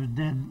lot of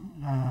dead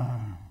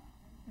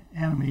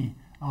enemy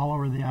all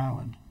over the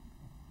island.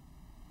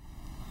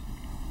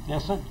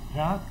 Yes, sir.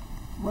 John?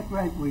 What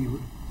rank were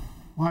you?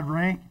 What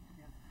rank?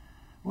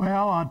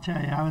 Well, I'll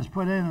tell you, I was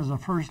put in as a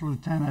first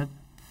lieutenant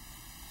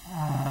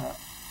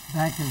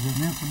back as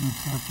an instrument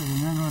instructor,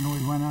 and then when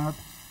we went out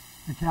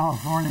to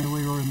California,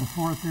 we were in the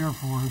 4th Air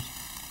Force.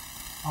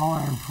 All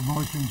our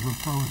promotions were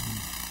frozen.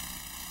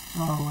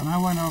 So when I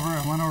went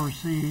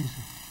overseas.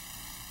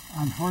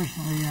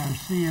 Unfortunately, our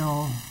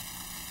CO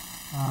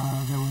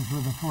that was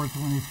with the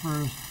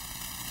 421st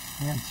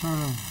had sort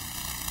of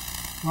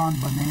gone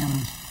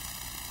bananas,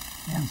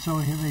 and so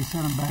they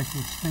sent him back to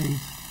the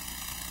States.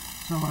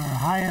 So our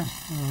highest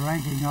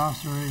ranking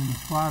officer in the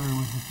squadron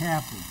was the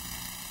captain,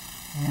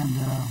 and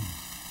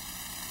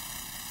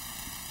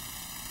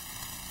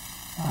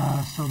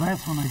so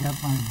that's when I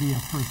got my be a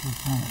first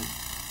lieutenant.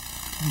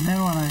 And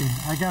then when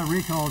I got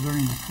recalled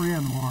during the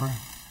Korean War,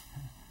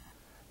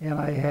 and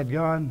I had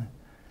gone,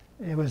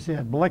 it was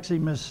at Biloxi,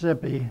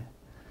 Mississippi,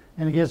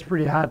 and it gets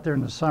pretty hot there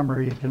in the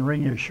summer. You can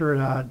wring your shirt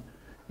out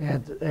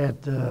at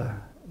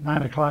 9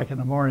 o'clock in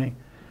the morning.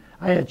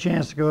 I had a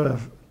chance to go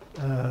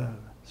to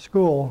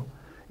school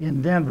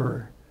in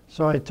Denver,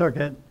 so I took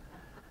it.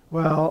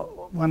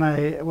 Well, when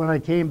I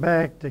came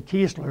back to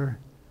Keesler,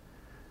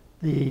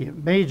 the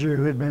major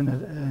who had been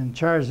in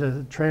charge of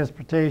the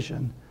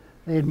transportation,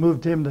 they had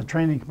moved him to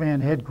training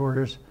command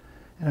headquarters,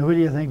 and who do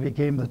you think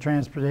became the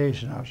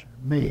transportation officer?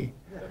 Me.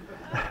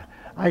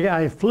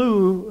 I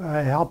flew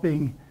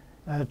helping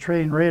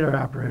train radar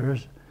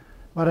operators,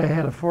 but I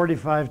had a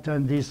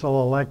 45-ton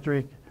diesel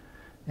electric,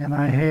 and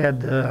I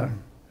had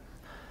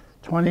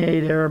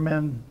 28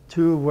 airmen,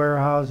 2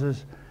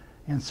 warehouses,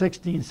 and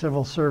 16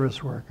 civil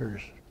service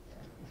workers.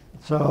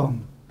 So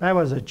that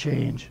was a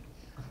change.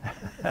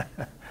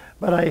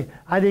 But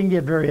I didn't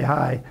get very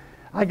high.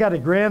 I got a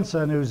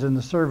grandson who's in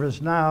the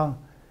service now.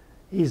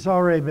 He's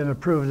already been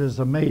approved as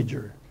a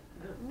major.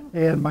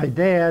 And my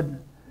dad,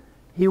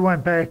 he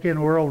went back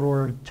in World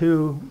War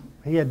II.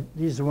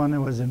 He's the one that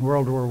was in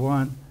World War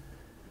I.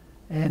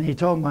 And he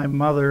told my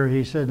mother,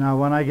 he said, now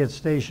when I get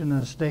stationed in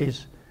the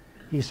States,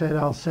 he said,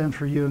 I'll send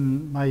for you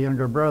and my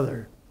younger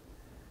brother.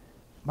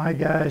 My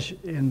gosh,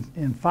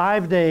 in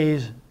 5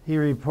 days, he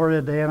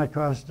reported to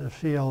Anacostia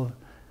Field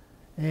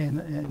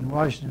in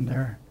Washington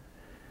there.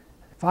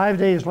 5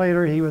 days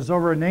later, he was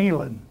over in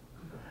England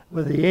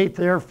with the 8th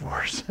Air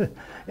Force.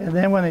 And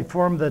then when they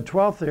formed the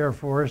 12th Air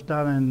Force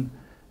down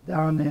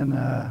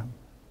in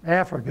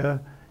Africa,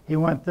 he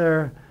went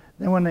there.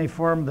 Then when they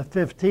formed the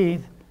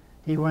 15th,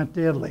 he went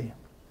to Italy.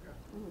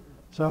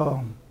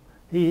 So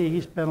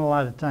he spent a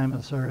lot of time in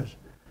the service.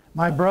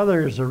 My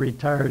brother is a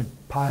retired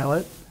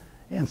pilot,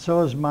 and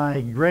so is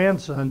my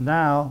grandson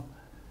now.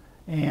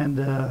 And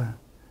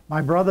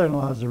my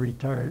brother-in-law is a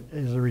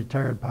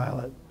retired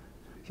pilot.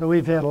 So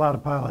we've had a lot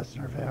of pilots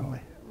in our family.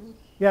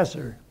 Yes,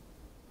 sir.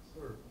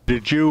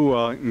 Did you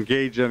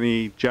engage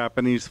any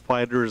Japanese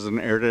fighters in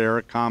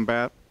air-to-air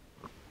combat?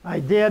 I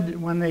did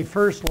when they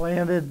first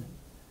landed.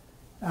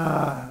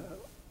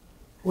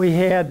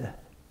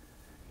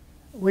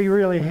 We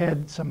really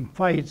had some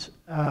fights,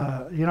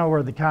 you know,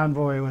 where the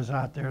convoy was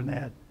out there and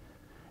that.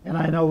 And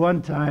I know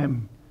one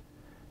time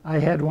I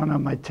had one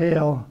on my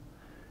tail,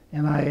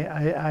 and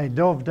I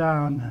dove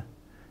down,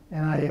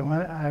 and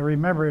I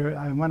remember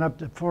I went up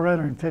to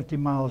 450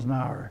 miles an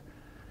hour,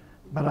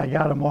 but I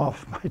got him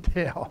off my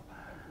tail.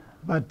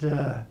 But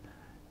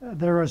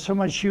there was so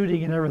much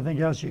shooting and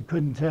everything else you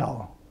couldn't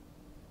tell.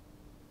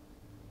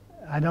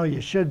 I know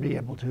you should be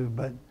able to,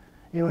 but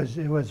it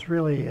was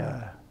really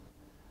a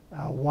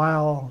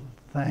wild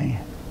thing.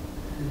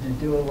 Did you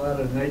do a lot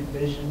of night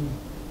vision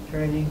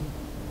training?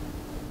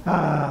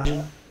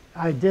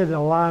 I did a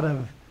lot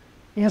of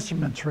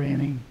instrument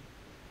training,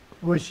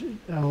 which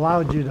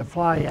allowed you to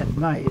fly at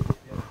night.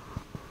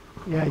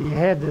 Yeah, you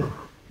had to,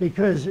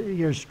 because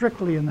you're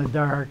strictly in the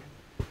dark,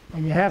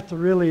 and you have to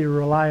really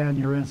rely on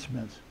your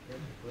instruments.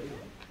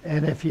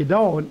 And if you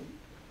don't,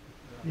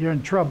 you're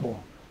in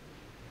trouble.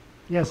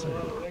 Yes,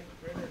 sir.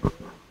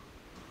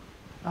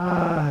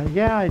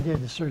 Yeah, I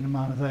did a certain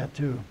amount of that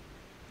too.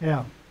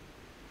 Yeah.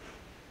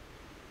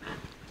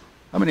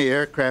 How many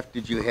aircraft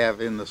did you have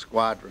in the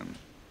squadron?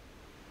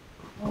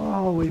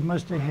 Oh, we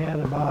must have had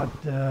about,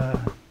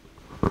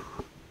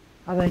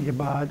 I think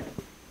about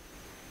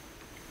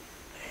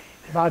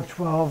about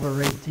 12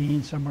 or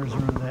 18, somewhere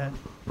around that.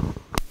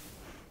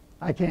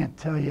 I can't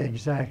tell you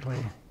exactly,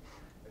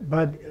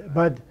 but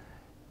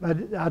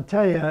I'll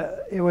tell you,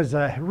 it was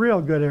a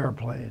real good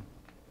airplane.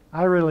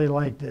 I really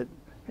liked it.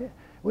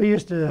 We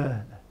used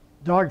to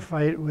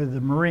dogfight with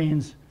the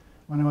Marines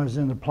when I was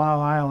in the Plow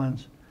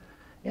Islands,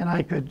 and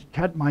I could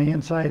cut my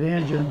inside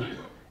engine,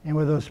 and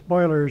with those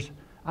spoilers,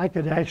 I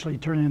could actually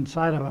turn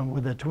inside of them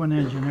with a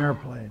twin-engine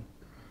airplane.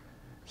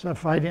 So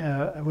fighting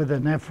with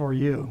an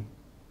F4U.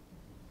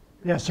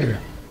 Yes, sir.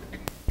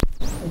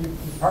 You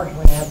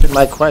partially answered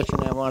my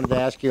question. I wanted to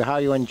ask you how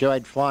you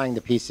enjoyed flying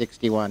the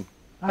P-61.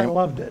 I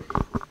loved it.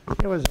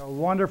 It was a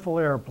wonderful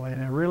airplane.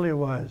 It really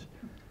was.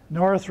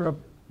 Northrop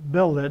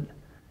built it,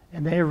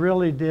 and they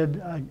really did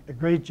a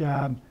great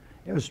job.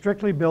 It was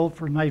strictly built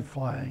for night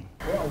flying.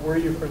 Well, were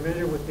you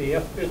familiar with the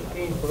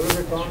F-15 balloon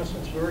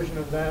reconnaissance version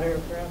of that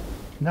aircraft?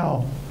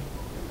 No.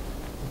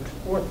 It was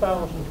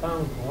 4,000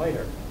 pounds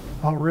lighter.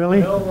 Oh, really?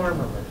 No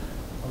armament,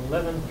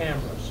 11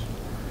 cameras.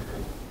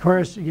 Of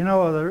course, you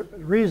know, the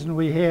reason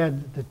we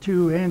had the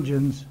two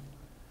engines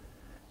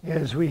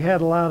is we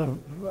had a lot of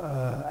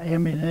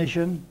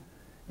ammunition,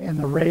 and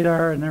the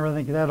radar and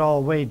everything, that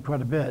all weighed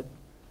quite a bit.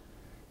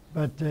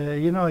 But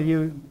you know,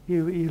 you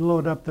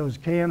load up those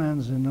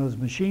cannons and those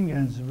machine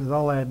guns with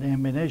all that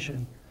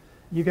ammunition,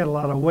 you got a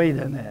lot of weight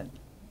in that. I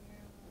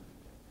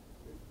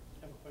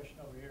have a question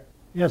over here.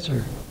 Yes,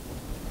 sir.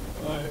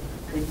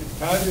 Could you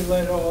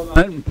tabulate all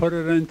that and put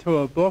it into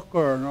a book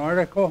or an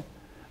article?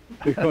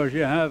 Because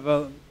you have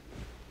a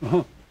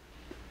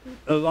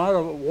lot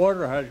of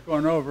water has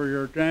gone over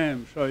your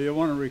dam, so you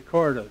want to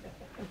record it.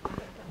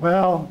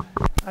 Well,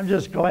 I'm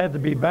just glad to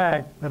be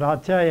back, but I'll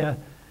tell you,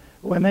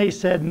 when they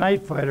said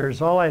night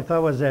fighters, all I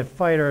thought was that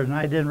fighter, and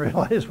I didn't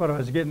realize what I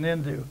was getting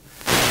into.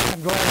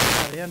 I'm glad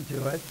I got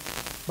into it,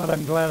 but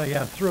I'm glad I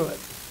got through it.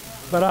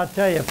 But I'll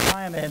tell you,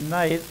 flying at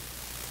night,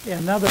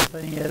 another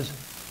thing is,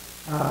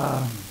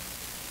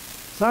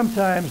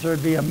 sometimes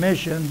there'd be a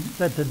mission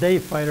that the day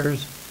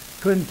fighters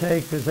couldn't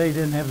take because they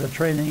didn't have the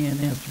training and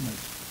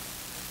instruments.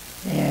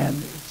 And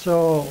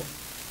so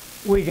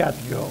we got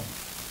to go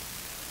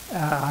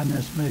on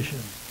this mission.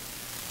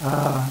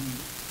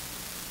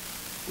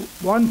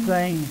 One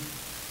thing,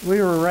 we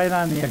were right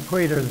on the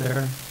equator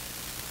there,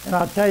 and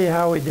I'll tell you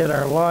how we did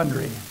our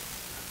laundry.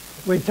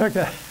 We took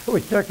a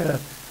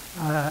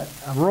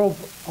rope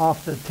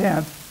off the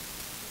tent,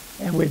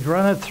 and we'd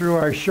run it through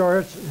our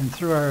shorts and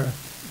through our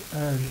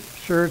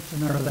shirts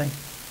and everything,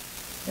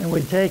 and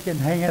we'd take and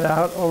hang it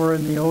out over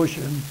in the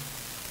ocean,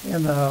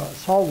 and the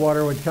salt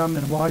water would come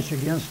and wash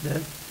against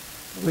it.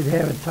 We'd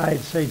have it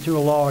tied, say, to a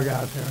log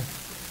out there.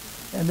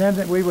 And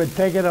then we would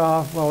take it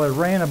off. Well, it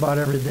rained about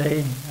every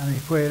day on the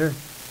equator.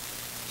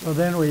 So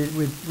then we'd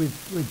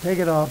take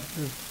it off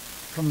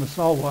from the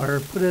salt water,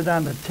 put it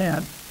on the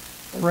tent.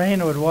 The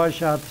rain would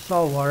wash out the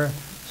salt water.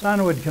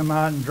 Sun would come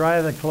out and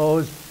dry the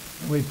clothes,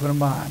 and we'd put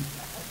them on.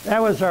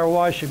 That was our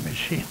washing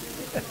machine.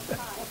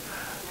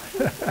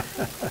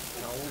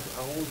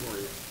 How old were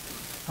you?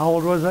 How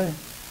old was I?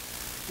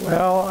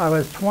 Well, I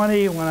was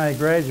 20 when I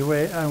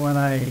graduated, when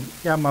I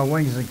got my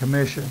wings and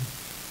commission.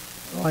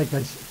 Like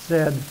I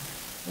said,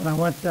 when I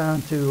went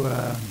down to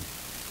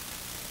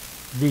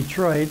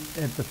Detroit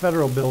at the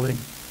Federal Building,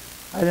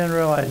 I didn't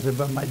realize it,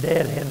 but my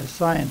dad had a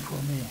sign for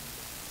me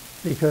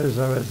because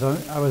I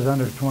was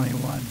under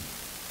 21.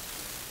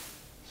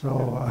 So.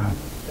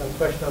 Got a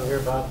question over here,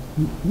 Bob.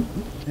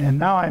 And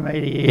now I'm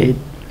 88.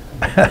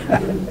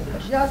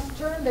 Just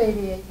turned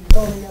 88, you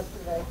told me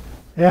yesterday.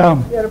 Yeah.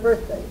 You had a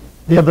birthday.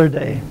 The other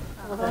day.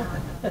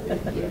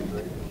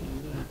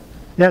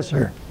 Yes,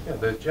 sir. Yeah,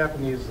 the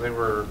Japanese, they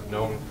were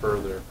known for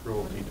their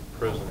cruelty to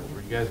prisoners.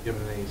 Were you guys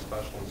given any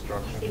special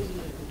instructions?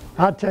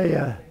 I'll tell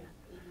you,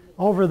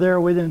 over there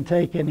we didn't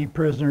take any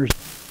prisoners,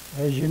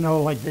 as you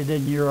know, like they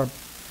did in Europe.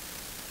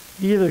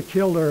 Either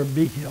killed or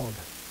be killed.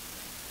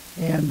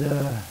 And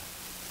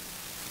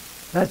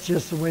that's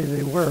just the way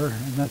they were,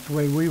 and that's the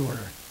way we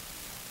were.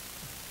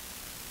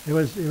 It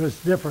was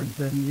different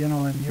than, you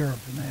know, in Europe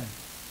and that.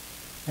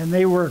 And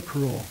they were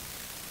cruel.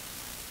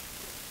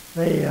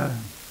 They,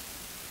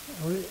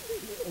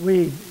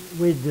 we'd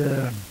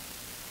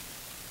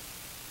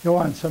go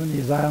on some of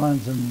these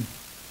islands and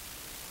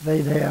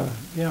they'd have,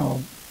 you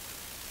know,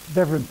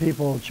 different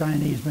people,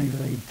 Chinese maybe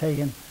they'd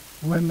taken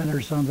women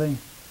or something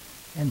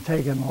and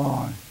taken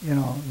along, you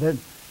know, then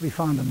we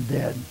found them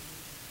dead.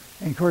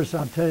 And of course,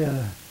 I'll tell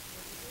you,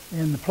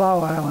 in the Plow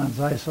Islands,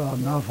 I saw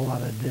an awful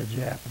lot of dead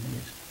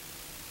Japanese.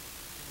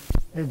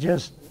 They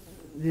just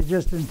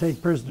didn't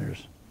take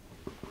prisoners.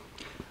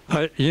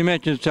 You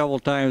mentioned several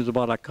times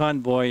about a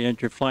convoy and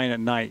you're flying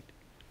at night.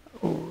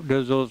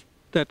 Does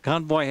that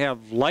convoy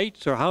have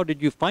lights, or how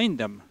did you find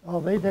them? Oh,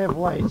 they'd have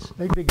lights.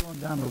 They'd be going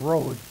down the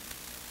road.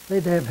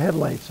 They'd have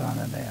headlights on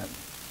and that.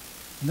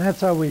 And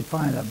that's how we'd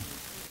find them.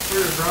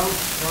 Ground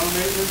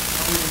maintenance?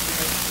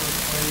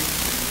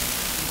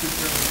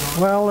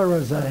 Well, there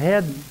was a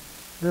head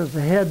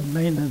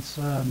maintenance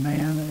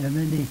man, and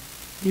then he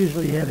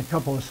usually had a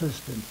couple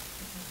assistants.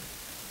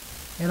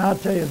 And I'll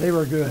tell you, they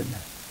were good.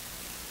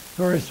 Of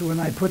course, when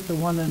I put the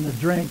one in the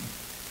drink,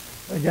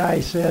 the guy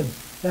said,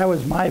 that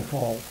was my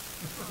fault.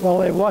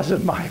 Well, it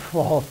wasn't my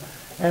fault.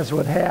 That's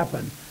what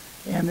happened.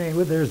 And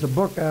there's a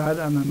book out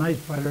on the night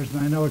fighters,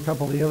 and I know a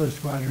couple of the other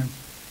squadrons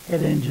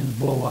had engines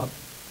blow up.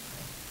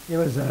 It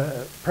was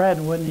a Pratt &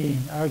 Whitney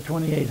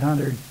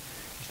R2800.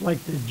 It's like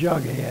the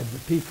Jug had, the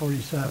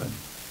P-47.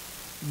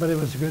 But it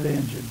was a good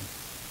engine.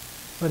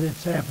 But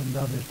it's happened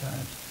other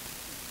times.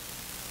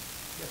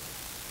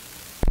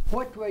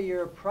 What were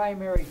your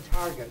primary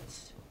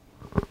targets?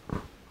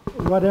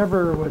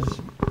 Whatever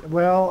was,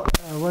 well,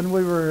 when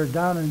we were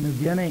down in New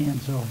Guinea and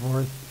so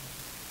forth,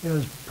 it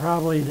was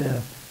probably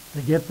to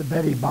get the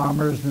Betty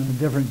bombers and the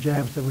different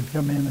Japs that would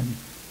come in and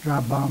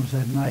drop bombs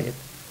at night.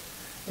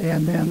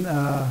 And then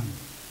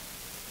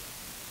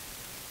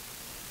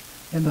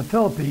in the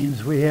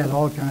Philippines, we had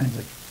all kinds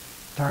of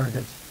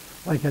targets.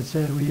 Like I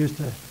said, we used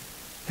to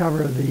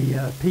cover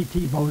the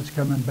PT boats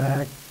coming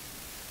back,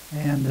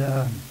 and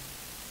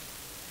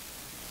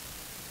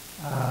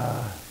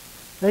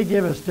they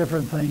give us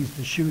different things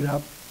to shoot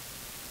up,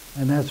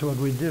 and that's what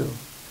we do.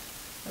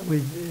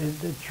 We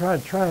try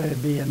to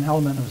be an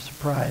element of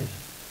surprise,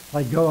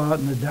 like go out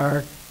in the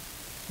dark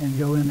and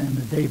go in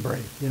the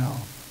daybreak, you know.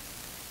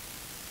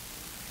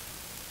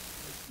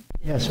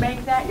 Yes, sir.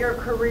 Make that your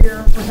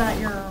career? Was that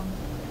your?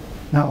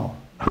 No.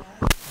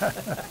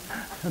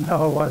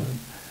 No, it wasn't.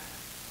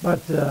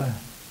 But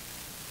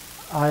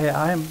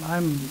I'm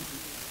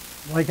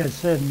like I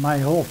said, my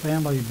whole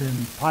family have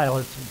been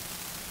pilots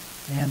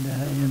and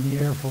in the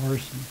Air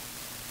Force. And,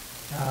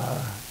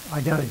 I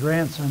got a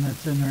grandson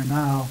that's in there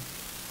now.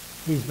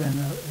 He's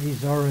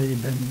already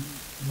been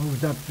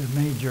moved up to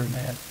major in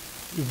that.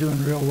 He's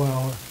doing real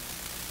well,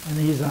 and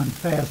he's on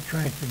fast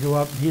track to go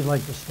up. And he'd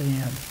like to stay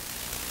in.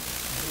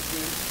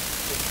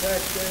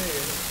 Attacked any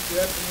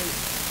Japanese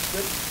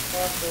ship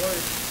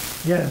convoys?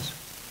 Yes.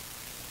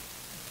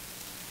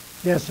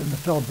 Yes, in the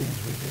Philippines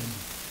we did.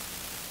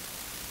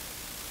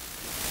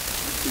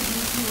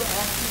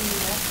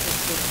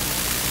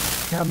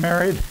 Got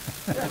married.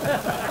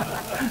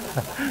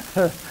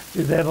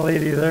 See that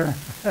lady there?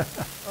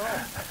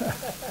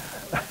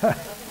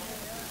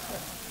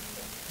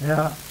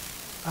 Yeah.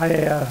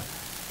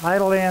 I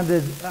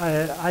landed,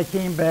 I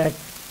came back,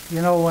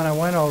 you know, when I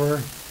went over,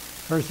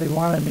 first they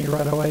wanted me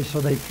right away, so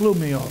they flew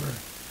me over.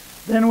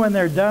 Then when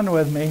they're done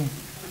with me,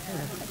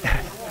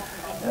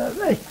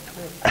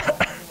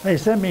 they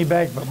sent me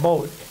back by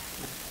boat.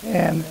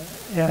 And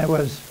it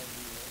was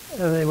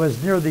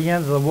near the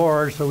end of the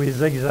war, so we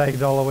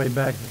zigzagged all the way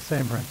back to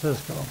San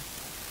Francisco.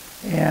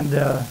 And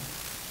the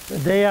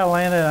day I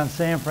landed on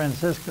San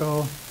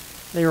Francisco,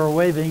 they were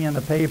waving in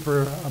the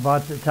paper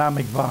about the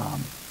atomic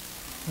bomb.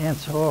 And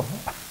so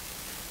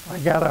I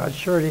got out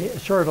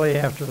shortly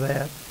after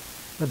that.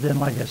 But then,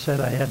 like I said,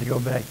 I had to go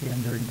back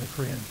in during the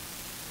Korean.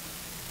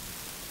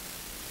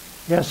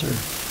 Yes, sir. Did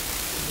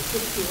the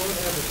 61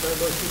 have a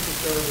turbo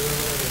supercharger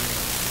in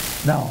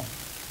it? No.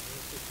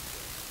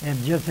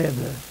 And just had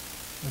the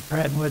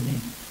Pratt & Whitney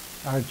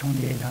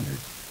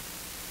R2800s.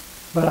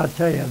 But I'll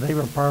tell you, they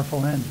were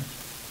powerful engines.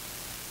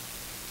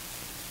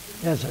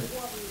 Yes, sir.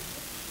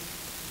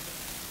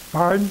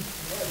 Pardon?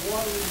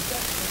 Water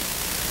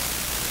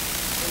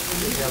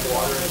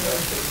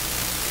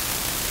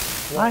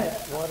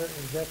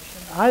injection?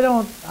 I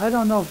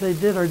don't know if they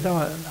did or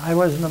don't. I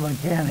wasn't a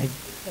mechanic.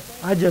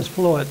 I just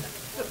flew it.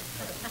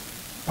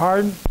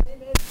 Pardon?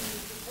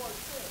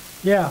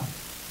 Yeah.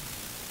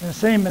 The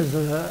same as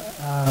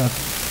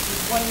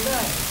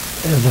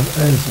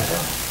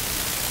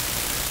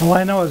well,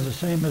 I know it's the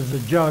same as the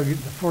Jug, the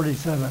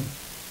 47.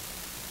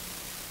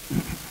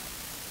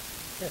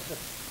 Yes, sir.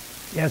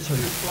 Yes, sir.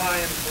 You fly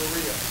in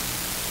Korea?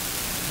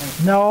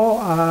 No,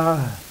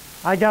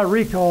 I got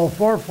recalled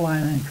for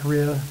flying in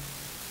Korea,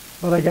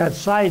 but I got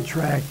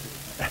sidetracked.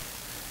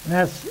 And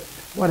that's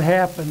what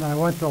happened. I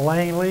went to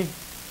Langley,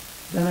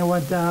 then I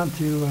went down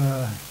to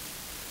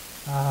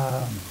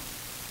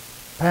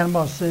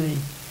Panama City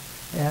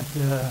at,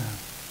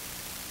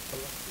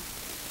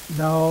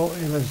 no,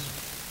 it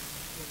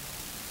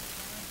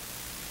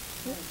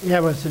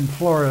was in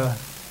Florida.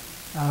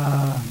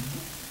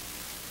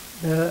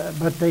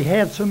 But they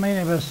had so many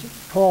of us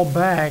called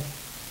back,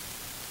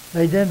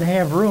 they didn't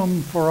have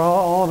room for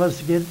all of us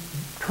to get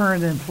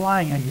turned and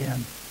flying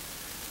again.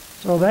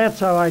 So that's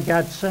how I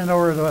got sent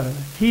over to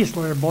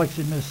Keesler,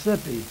 Biloxi,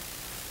 Mississippi.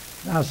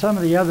 Now some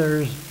of the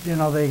others, you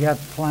know, they got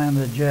flying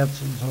the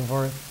jets and so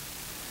forth.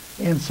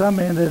 And some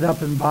ended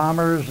up in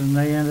bombers and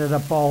they ended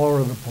up all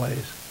over the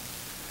place.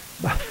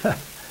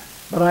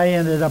 But I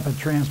ended up a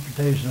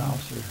transportation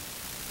officer.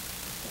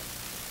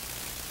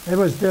 It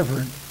was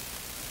different.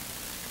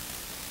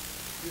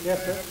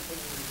 Yes, sir.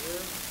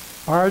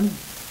 Pardon?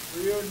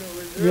 Rio, no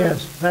reserve?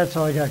 Yes, that's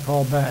how I got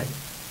called back.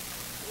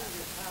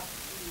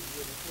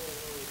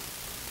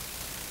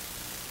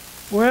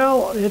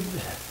 Well, it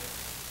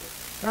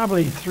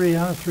probably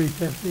 300,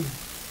 350.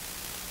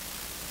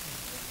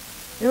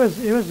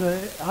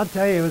 I'll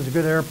tell you, it was a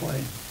good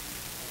airplane.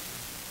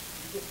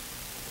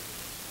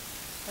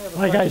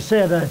 Like I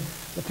said, the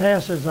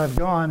fastest I've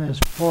gone is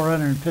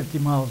 450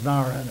 miles an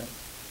hour in it.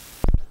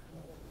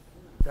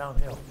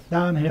 Downhill.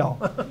 Downhill.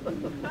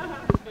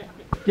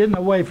 Getting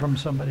away from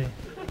somebody.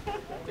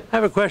 I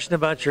have a question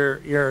about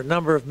your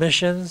number of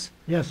missions.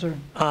 Yes, sir.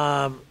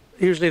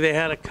 Usually they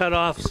had a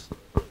cutoffs,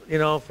 you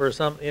know, for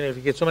some, you know, if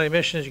you get so many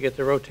missions, you get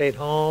to rotate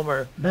home,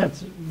 or.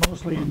 That's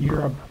mostly in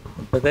Europe.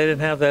 But they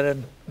didn't have that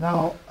in.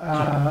 Now,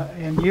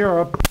 in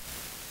Europe,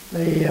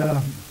 they,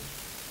 of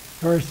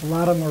course, a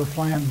lot of them were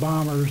flying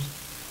bombers.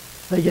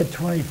 They get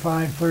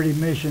 25, 30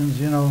 missions,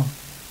 you know.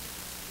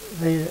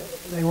 They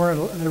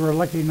were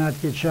lucky not to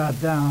get shot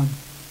down.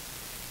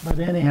 But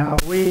anyhow,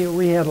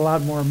 we had a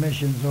lot more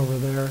missions over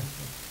there.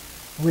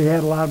 We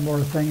had a lot more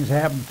things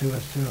happen to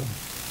us too.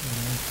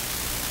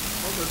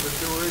 What was the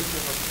duration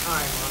of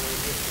time on a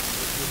mission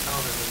that you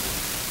counted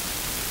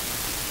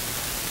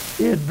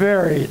in? It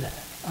varied.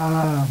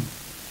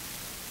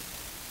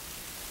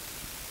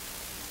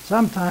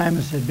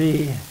 Sometimes it'd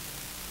be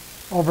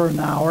over an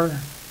hour,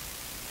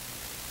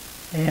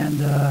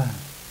 and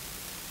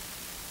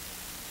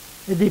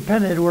it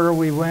depended where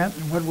we went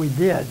and what we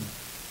did.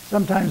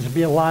 Sometimes it'd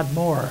be a lot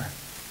more,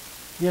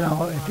 you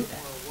know,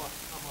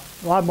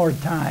 a lot more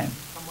time.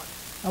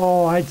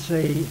 Oh, I'd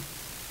say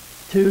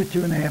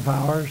 2.5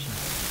 hours.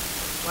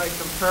 Like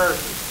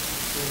comparison,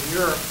 in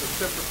Europe, the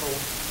typical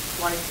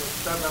flight was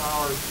 7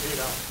 hours, 8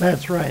 hours.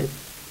 That's right.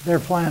 They're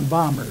flying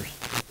bombers.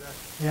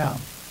 Yeah.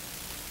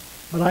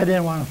 But I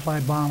didn't want to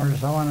fly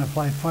bombers. I wanted to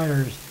fly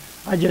fighters.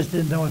 I just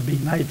didn't know it'd be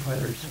night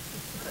fighters.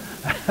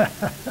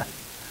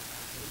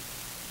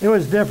 It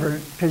was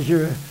different because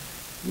you're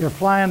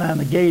flying on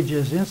the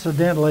gauges.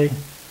 Incidentally,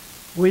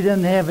 we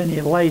didn't have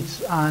any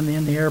lights on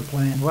in the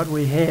airplane. What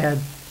we had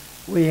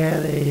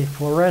a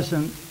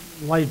fluorescent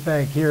light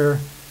back here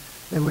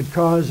that would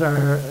cause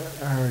our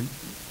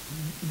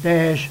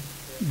dash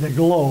to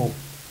glow.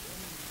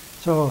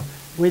 So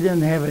we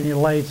didn't have any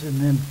lights, and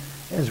then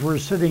as we're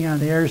sitting on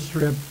the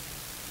airstrip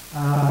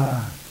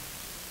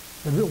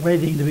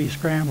waiting to be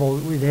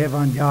scrambled, we'd have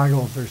on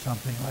goggles or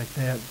something like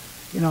that,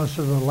 you know,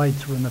 so the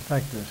lights wouldn't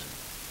affect us.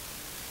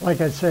 Like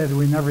I said,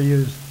 we never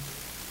used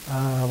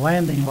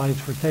landing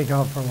lights for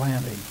takeoff or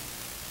landing.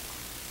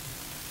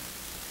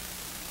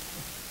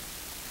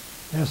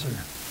 Yes, sir.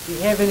 Do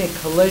you have any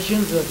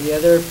collisions of the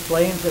other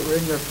planes that were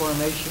in your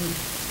formation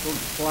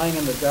flying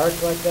in the dark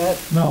like that?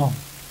 No.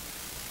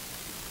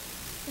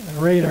 The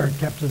radar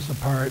kept us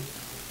apart.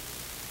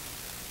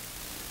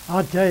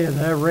 I'll tell you,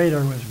 that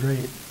radar was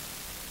great.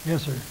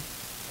 Yes, sir.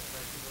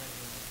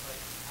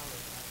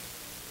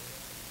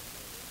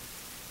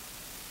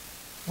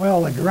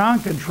 Well, the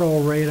ground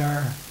control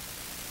radar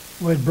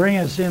would bring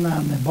us in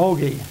on the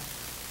bogey,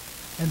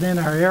 and then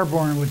our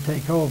airborne would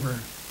take over.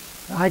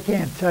 I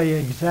can't tell you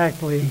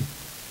exactly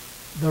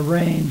the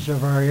range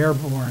of our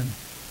airborne,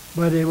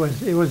 but it was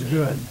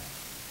good.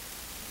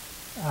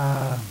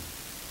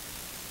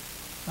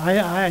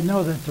 I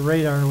know that the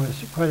radar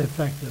was quite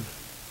effective.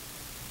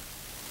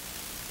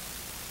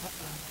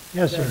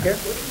 Yes, sir. When did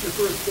you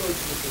first go to the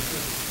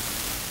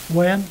Pacific?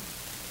 When?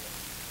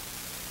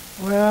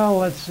 Well,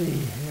 let's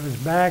see. It was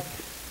back,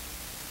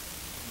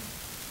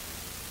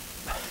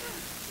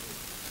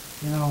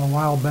 you know, a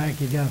while back.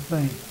 You got to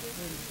think.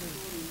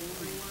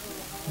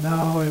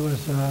 No, it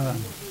was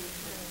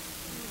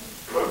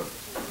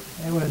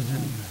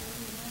in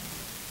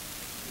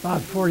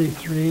about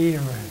 43 or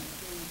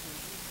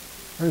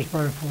first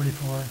part of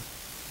 44.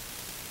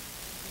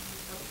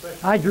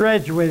 I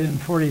graduated in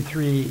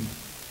 43.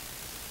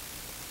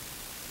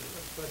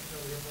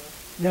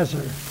 Yes,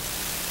 sir.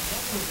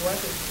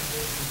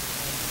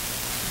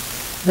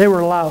 They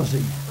were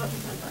lousy.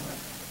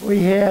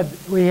 We had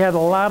a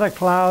lot of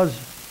clouds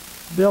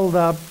build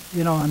up,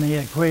 you know, on the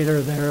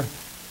equator there,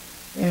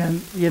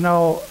 and you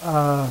know,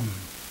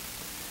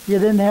 you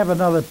didn't have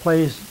another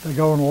place to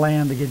go and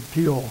land to get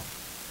fuel.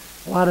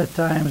 A lot of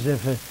times,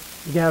 if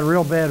you got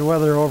real bad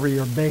weather over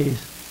your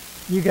base,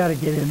 you got to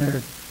get in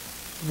there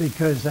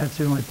because that's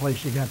the only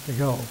place you got to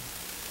go.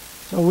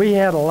 So we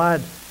had a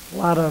lot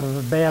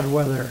of bad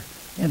weather.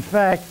 In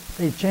fact,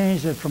 they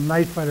changed it from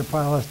night fighter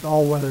pilots to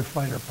all-weather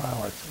fighter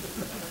pilots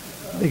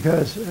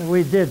because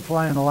we did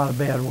fly in a lot of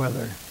bad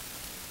weather.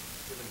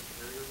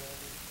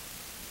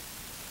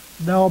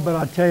 No, but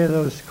I'll tell you,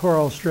 those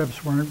coral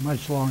strips weren't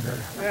much longer.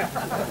 Yes,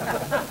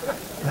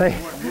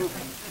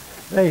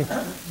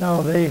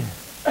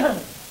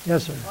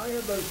 sir. I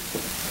have a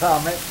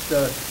comment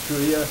to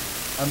you.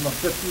 I'm a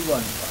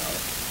 51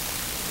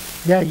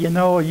 pilot. Yeah, you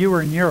know, you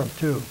were in Europe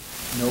too.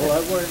 No, I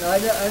wasn't.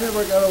 I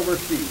never got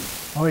overseas.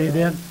 Oh, you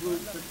did?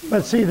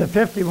 But see, the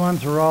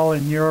 51s were all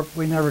in Europe.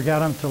 We never got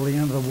them till the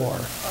end of the war.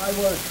 I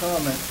want to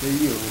comment to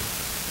you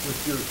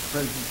with your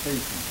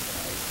presentation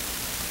tonight.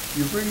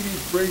 You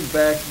bring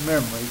back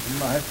memories of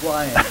my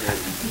flying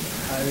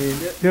days. I mean,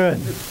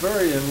 it's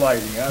very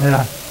enlightening.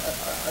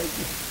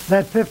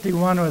 That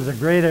 51 was a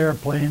great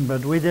airplane,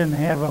 but we didn't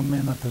have them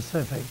in the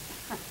Pacific.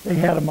 They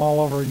had them all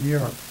over in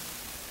Europe.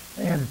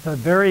 And at the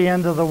very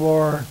end of the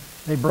war,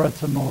 they brought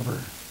some over.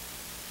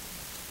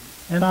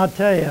 And I'll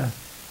tell you,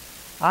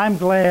 I'm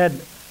glad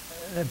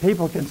that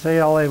people can say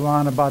all they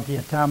want about the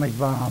atomic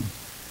bomb,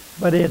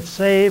 but it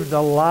saved a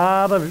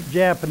lot of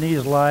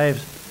Japanese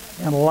lives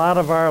and a lot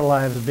of our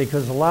lives,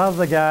 because a lot of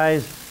the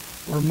guys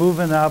were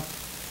moving up.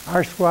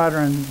 Our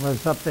squadron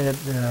was up at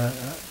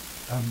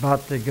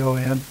about to go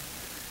in,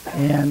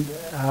 and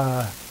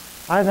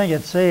I think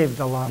it saved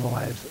a lot of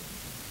lives.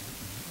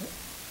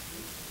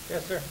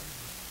 Yes, sir.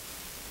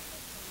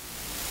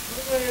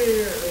 How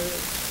many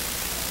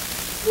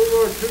World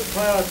War II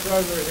pilots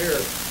are there here?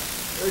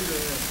 Raise your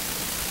hand.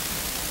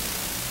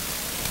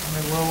 How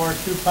many World War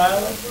II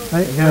pilots?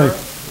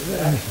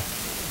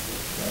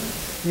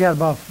 You got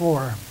about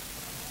 4. Any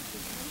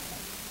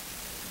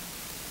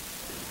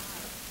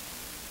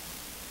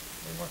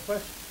more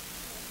questions?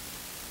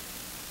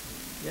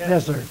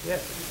 Yes, sir.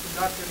 Yes, you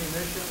conduct any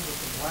missions with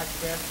the Black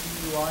Cat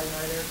WWII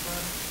night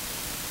aircraft?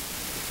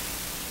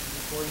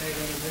 You coordinate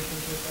any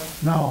missions with them?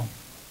 No.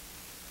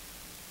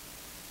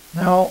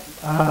 No.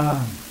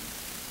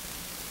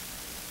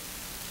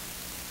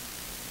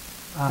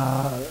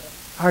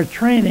 Our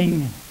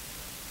training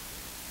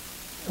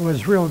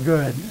was real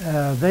good.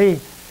 They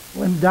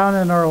went down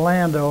in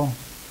Orlando,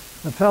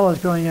 the fellows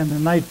going into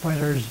night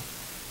fighters,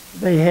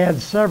 they had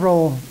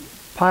several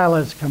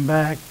pilots come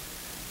back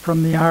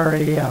from the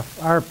RAF.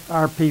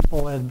 Our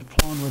people had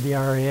flown with the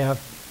RAF,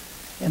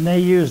 and they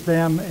used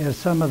them as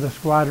some of the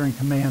squadron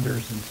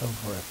commanders and so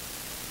forth.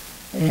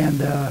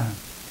 And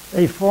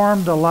they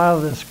formed a lot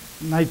of the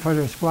night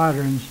fighter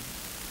squadrons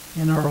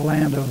in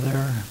Orlando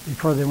there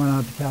before they went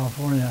out to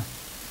California.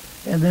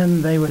 And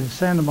then they would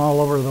send them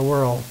all over the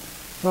world.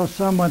 So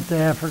some went to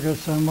Africa,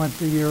 some went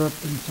to Europe,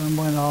 and some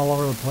went all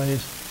over the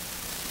place.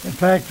 In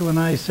fact, when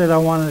I said I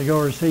wanted to go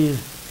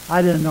overseas,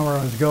 I didn't know where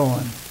I was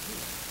going.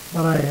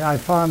 But I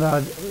found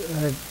out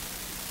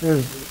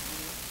there's,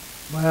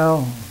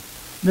 well,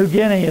 New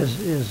Guinea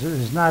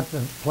is not the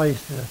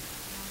place to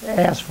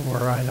ask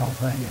for, I don't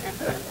think.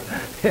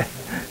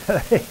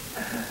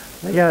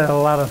 They got a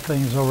lot of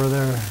things over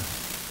there,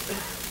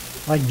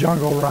 like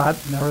jungle rot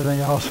and everything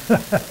else.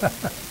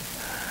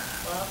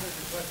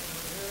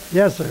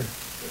 Yes, sir.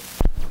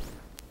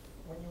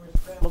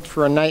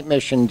 For a night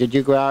mission, did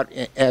you go out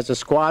as a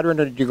squadron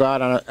or did you go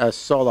out on a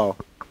solo?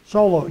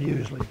 Solo,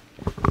 usually.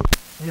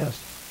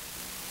 Yes.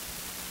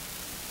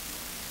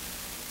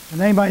 And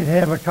they might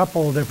have a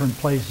couple of different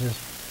places.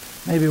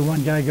 Maybe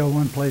one guy go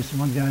one place and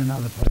one guy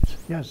another place.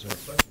 Yes, sir.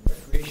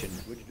 Recreation.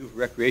 What did you do for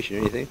recreation?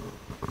 Anything?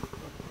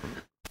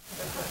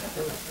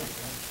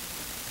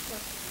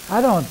 I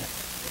don't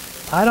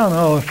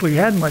know if we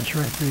had much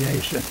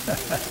recreation.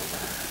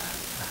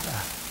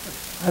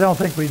 I don't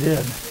think we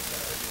did.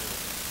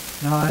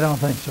 No, I don't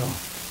think so.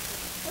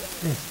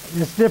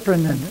 It's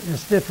different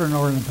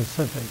over in the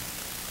Pacific.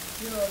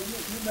 You know,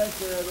 you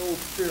mentioned that old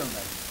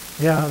Spearman.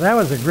 Yeah, that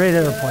was a great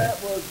airplane.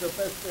 That was the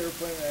best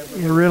airplane I ever.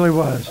 It really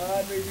was.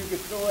 I mean, you could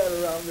throw that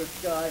around the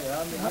sky.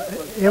 I mean,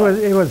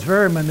 it was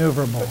very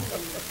maneuverable.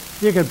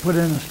 You could put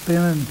in a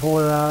spin and pull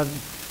it out.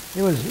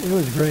 It was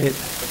great.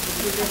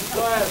 If you can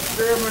fly a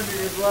Spearman,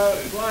 you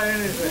can fly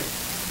anything.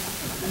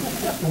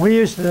 We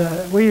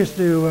used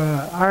to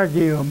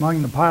argue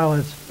among the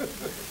pilots.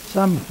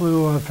 Some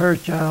flew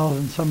Fairchild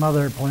and some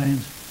other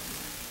planes.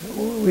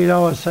 We'd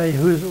always say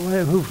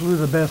who flew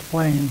the best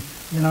plane,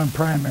 in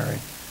primary.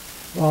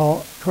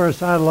 Well, of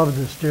course, I loved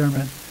the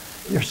Stearman.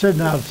 You're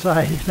sitting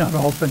outside in an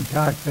open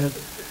cockpit,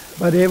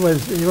 but it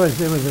was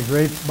a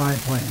great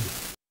biplane.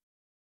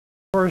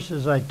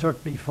 Courses I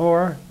took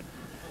before,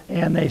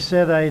 and they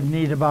said I'd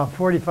need about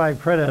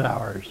 45 credit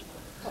hours.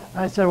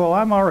 I said, well,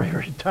 I'm already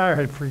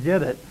retired,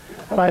 forget it.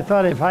 But I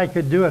thought if I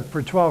could do it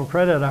for 12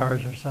 credit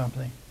hours or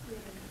something,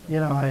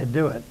 I'd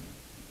do it.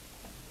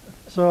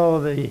 So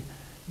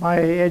my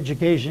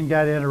education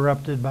got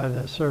interrupted by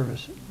the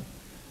service. It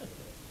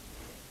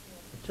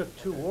took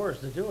 2 wars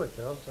to do it,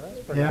 though, so that's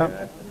pretty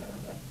good.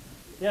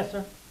 Yes,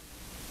 sir.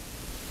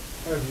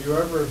 Have you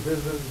ever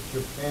visited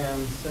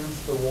Japan since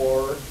the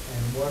war,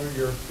 and what are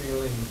your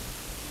feelings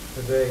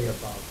today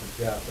about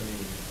the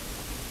Japanese?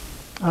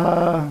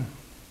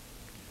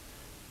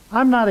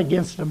 I'm not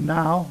against them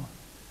now,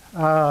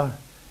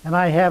 and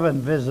I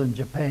haven't visited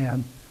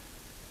Japan.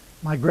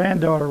 My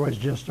granddaughter was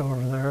just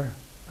over there.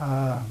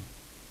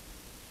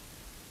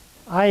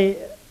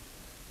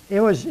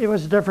 It was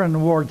different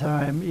in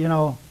wartime.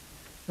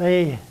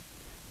 They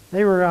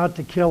were out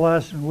to kill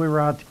us, and we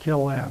were out to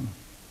kill them,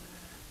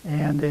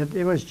 and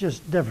it was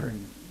just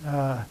different.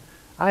 I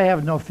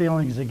have no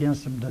feelings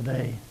against them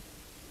today.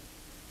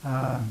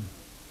 I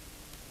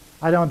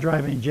don't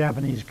drive any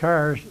Japanese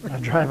cars. I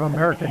drive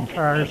American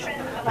cars.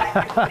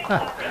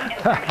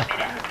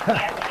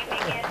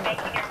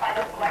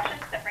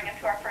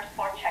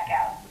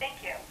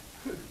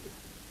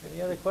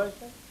 Any other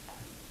questions?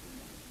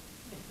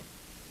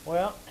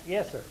 Well,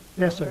 yes, sir.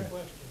 Yes, sir. I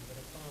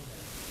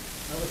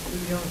was too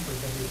young for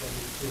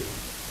WWII.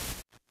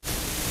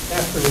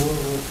 After World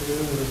War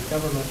II, the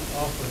government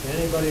offered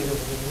anybody that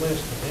would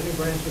enlist in any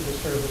branch of the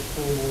service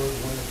full board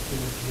wanted to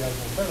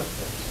juggle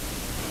benefits.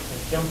 They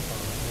jumped on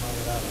it when I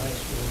got out of high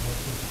school and went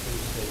to the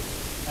Free State.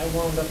 I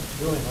wound up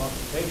doing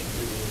occupation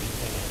duty in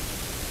Japan.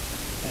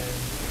 And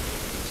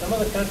some of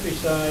the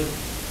countryside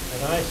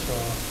that I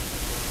saw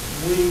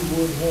we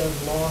would have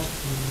lost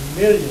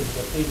millions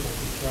of people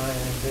to try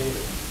and invade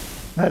it.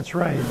 That's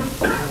right.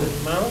 With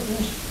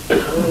mountains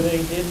where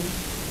they didn't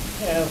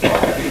have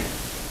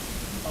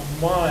a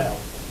mile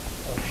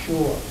of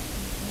shore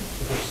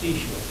to the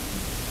seashore.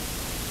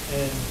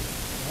 And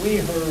we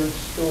heard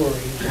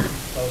stories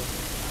of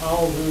how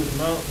those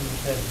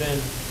mountains had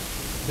been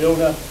built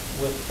up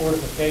with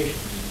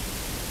fortifications.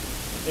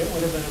 It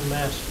would have been a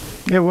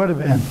massacre. It would have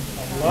been.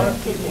 A lot of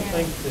people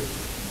think that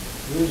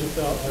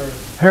Roosevelt or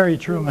Harry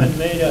Truman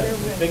made a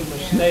big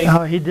mistake.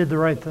 Oh, he did the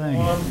right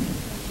thing.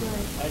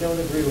 I don't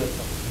agree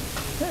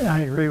with them.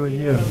 I agree with He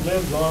you. hasn't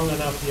lived long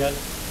enough yet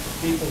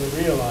for people to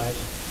realize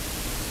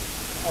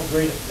how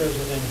great a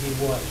president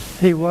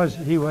he was.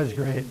 He was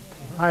great.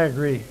 I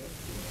agree.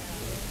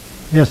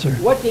 Yes, sir.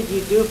 What did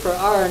you do for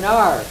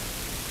R&R?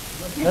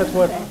 That's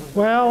what.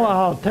 Well,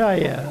 I'll tell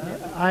you,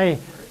 I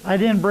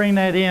didn't bring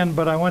that in,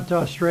 but I went to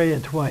Australia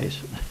twice.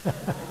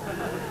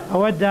 I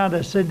went down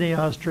to Sydney,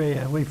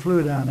 Australia. We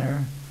flew down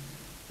there,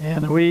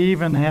 and we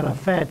even had a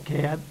Fat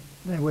Cat.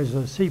 It was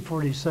a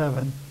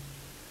C-47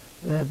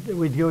 that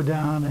we'd go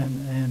down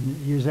and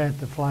use that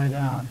to fly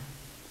down.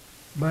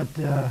 But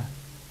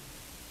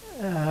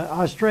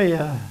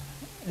Australia,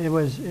 it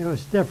was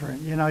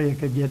different. You know, you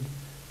could get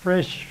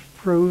fresh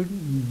fruit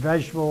and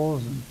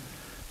vegetables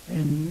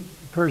and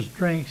of course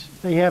drinks.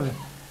 They have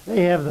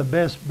the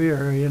best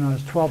beer. You know,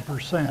 it's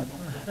 12%.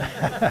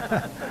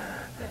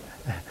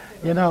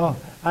 You know,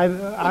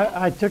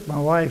 I took my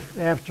wife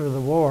after the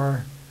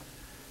war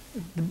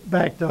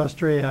back to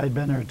Australia. I'd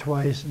been there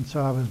twice, and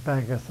so I was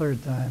back a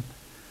third time.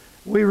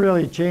 We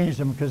really changed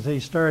them because they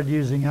started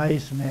using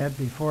ice and that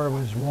before it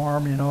was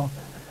warm, you know.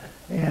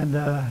 And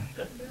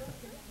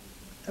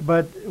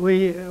but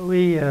we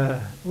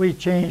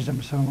changed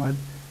them somewhat.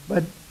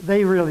 But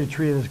they really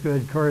treat us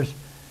good. Of course,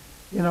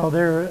 you know,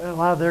 a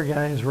lot of their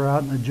guys were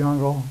out in the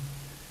jungle,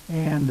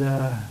 and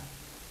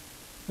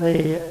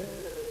they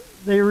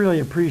really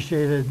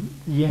appreciated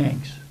the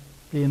Yanks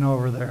being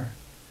over there.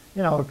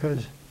 You know,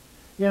 because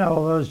you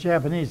know those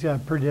Japanese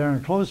got pretty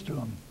darn close to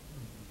them.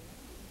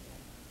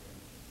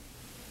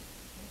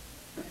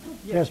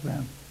 Yes,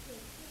 ma'am.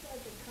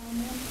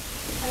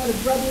 I had a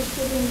brother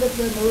sitting with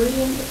the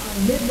Marines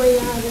on Midway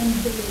Island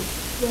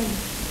when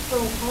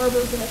Pearl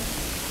Harbor that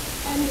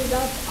ended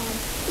up on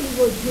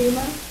Iwo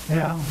Jima.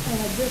 Yeah. And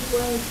I just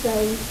want to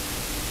say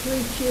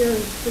 3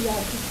 cheers for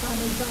that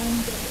atomic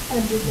bomb that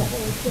ended the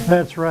whole thing.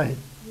 That's right.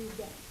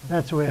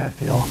 That's the way I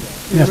feel.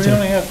 Did Yes, we sir.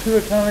 only have 2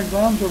 atomic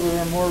bombs, or were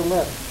there more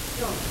left?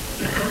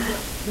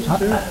 Just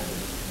 2?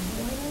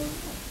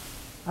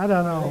 I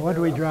don't know. What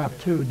did we drop?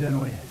 2, didn't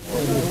we?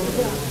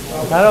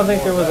 I don't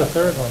think there was a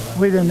third one.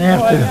 We didn't have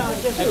to.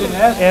 I didn't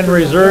ask. And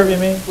reserve, you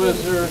mean?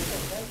 Was there?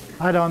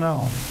 I don't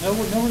know.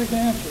 Nobody can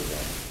answer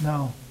that.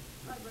 No.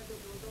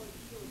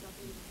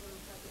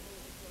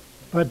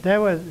 But that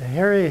was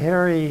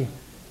Harry.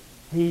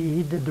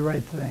 He did the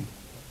right thing.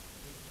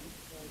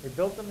 They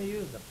built them, they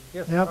used them.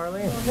 Yes, Yep.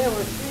 Arlene. Well, there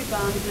were 3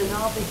 bombs, and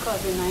all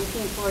because in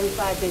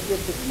 1945 they did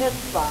the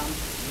 5th bomb.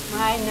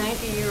 My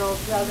 90-year-old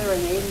brother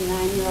and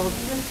 89-year-old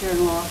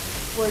sister-in-law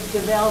were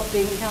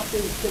helping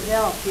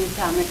develop the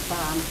atomic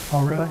bomb.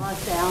 Oh, really? In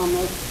Los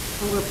Alamos,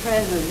 and were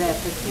present at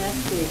the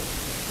testing.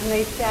 And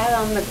they sat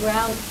on the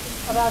ground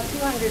about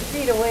 200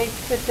 feet away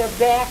with their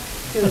backs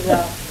to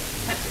the...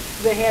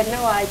 They had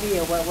no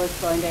idea what was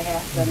going to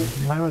happen.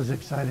 That was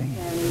exciting.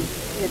 And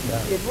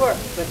it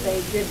worked, but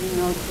they didn't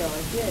know till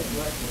it did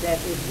that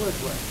it would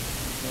work.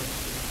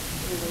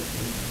 It was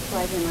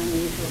quite an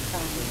unusual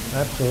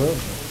time. Absolutely.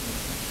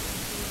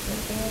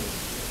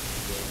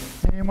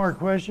 Any more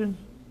questions?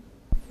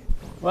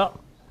 Well,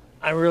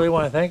 I really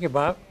want to thank you,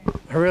 Bob.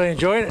 I really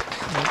enjoyed it.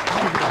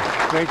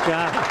 Great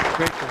job.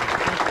 Great job.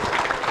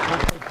 I'll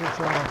take this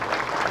off.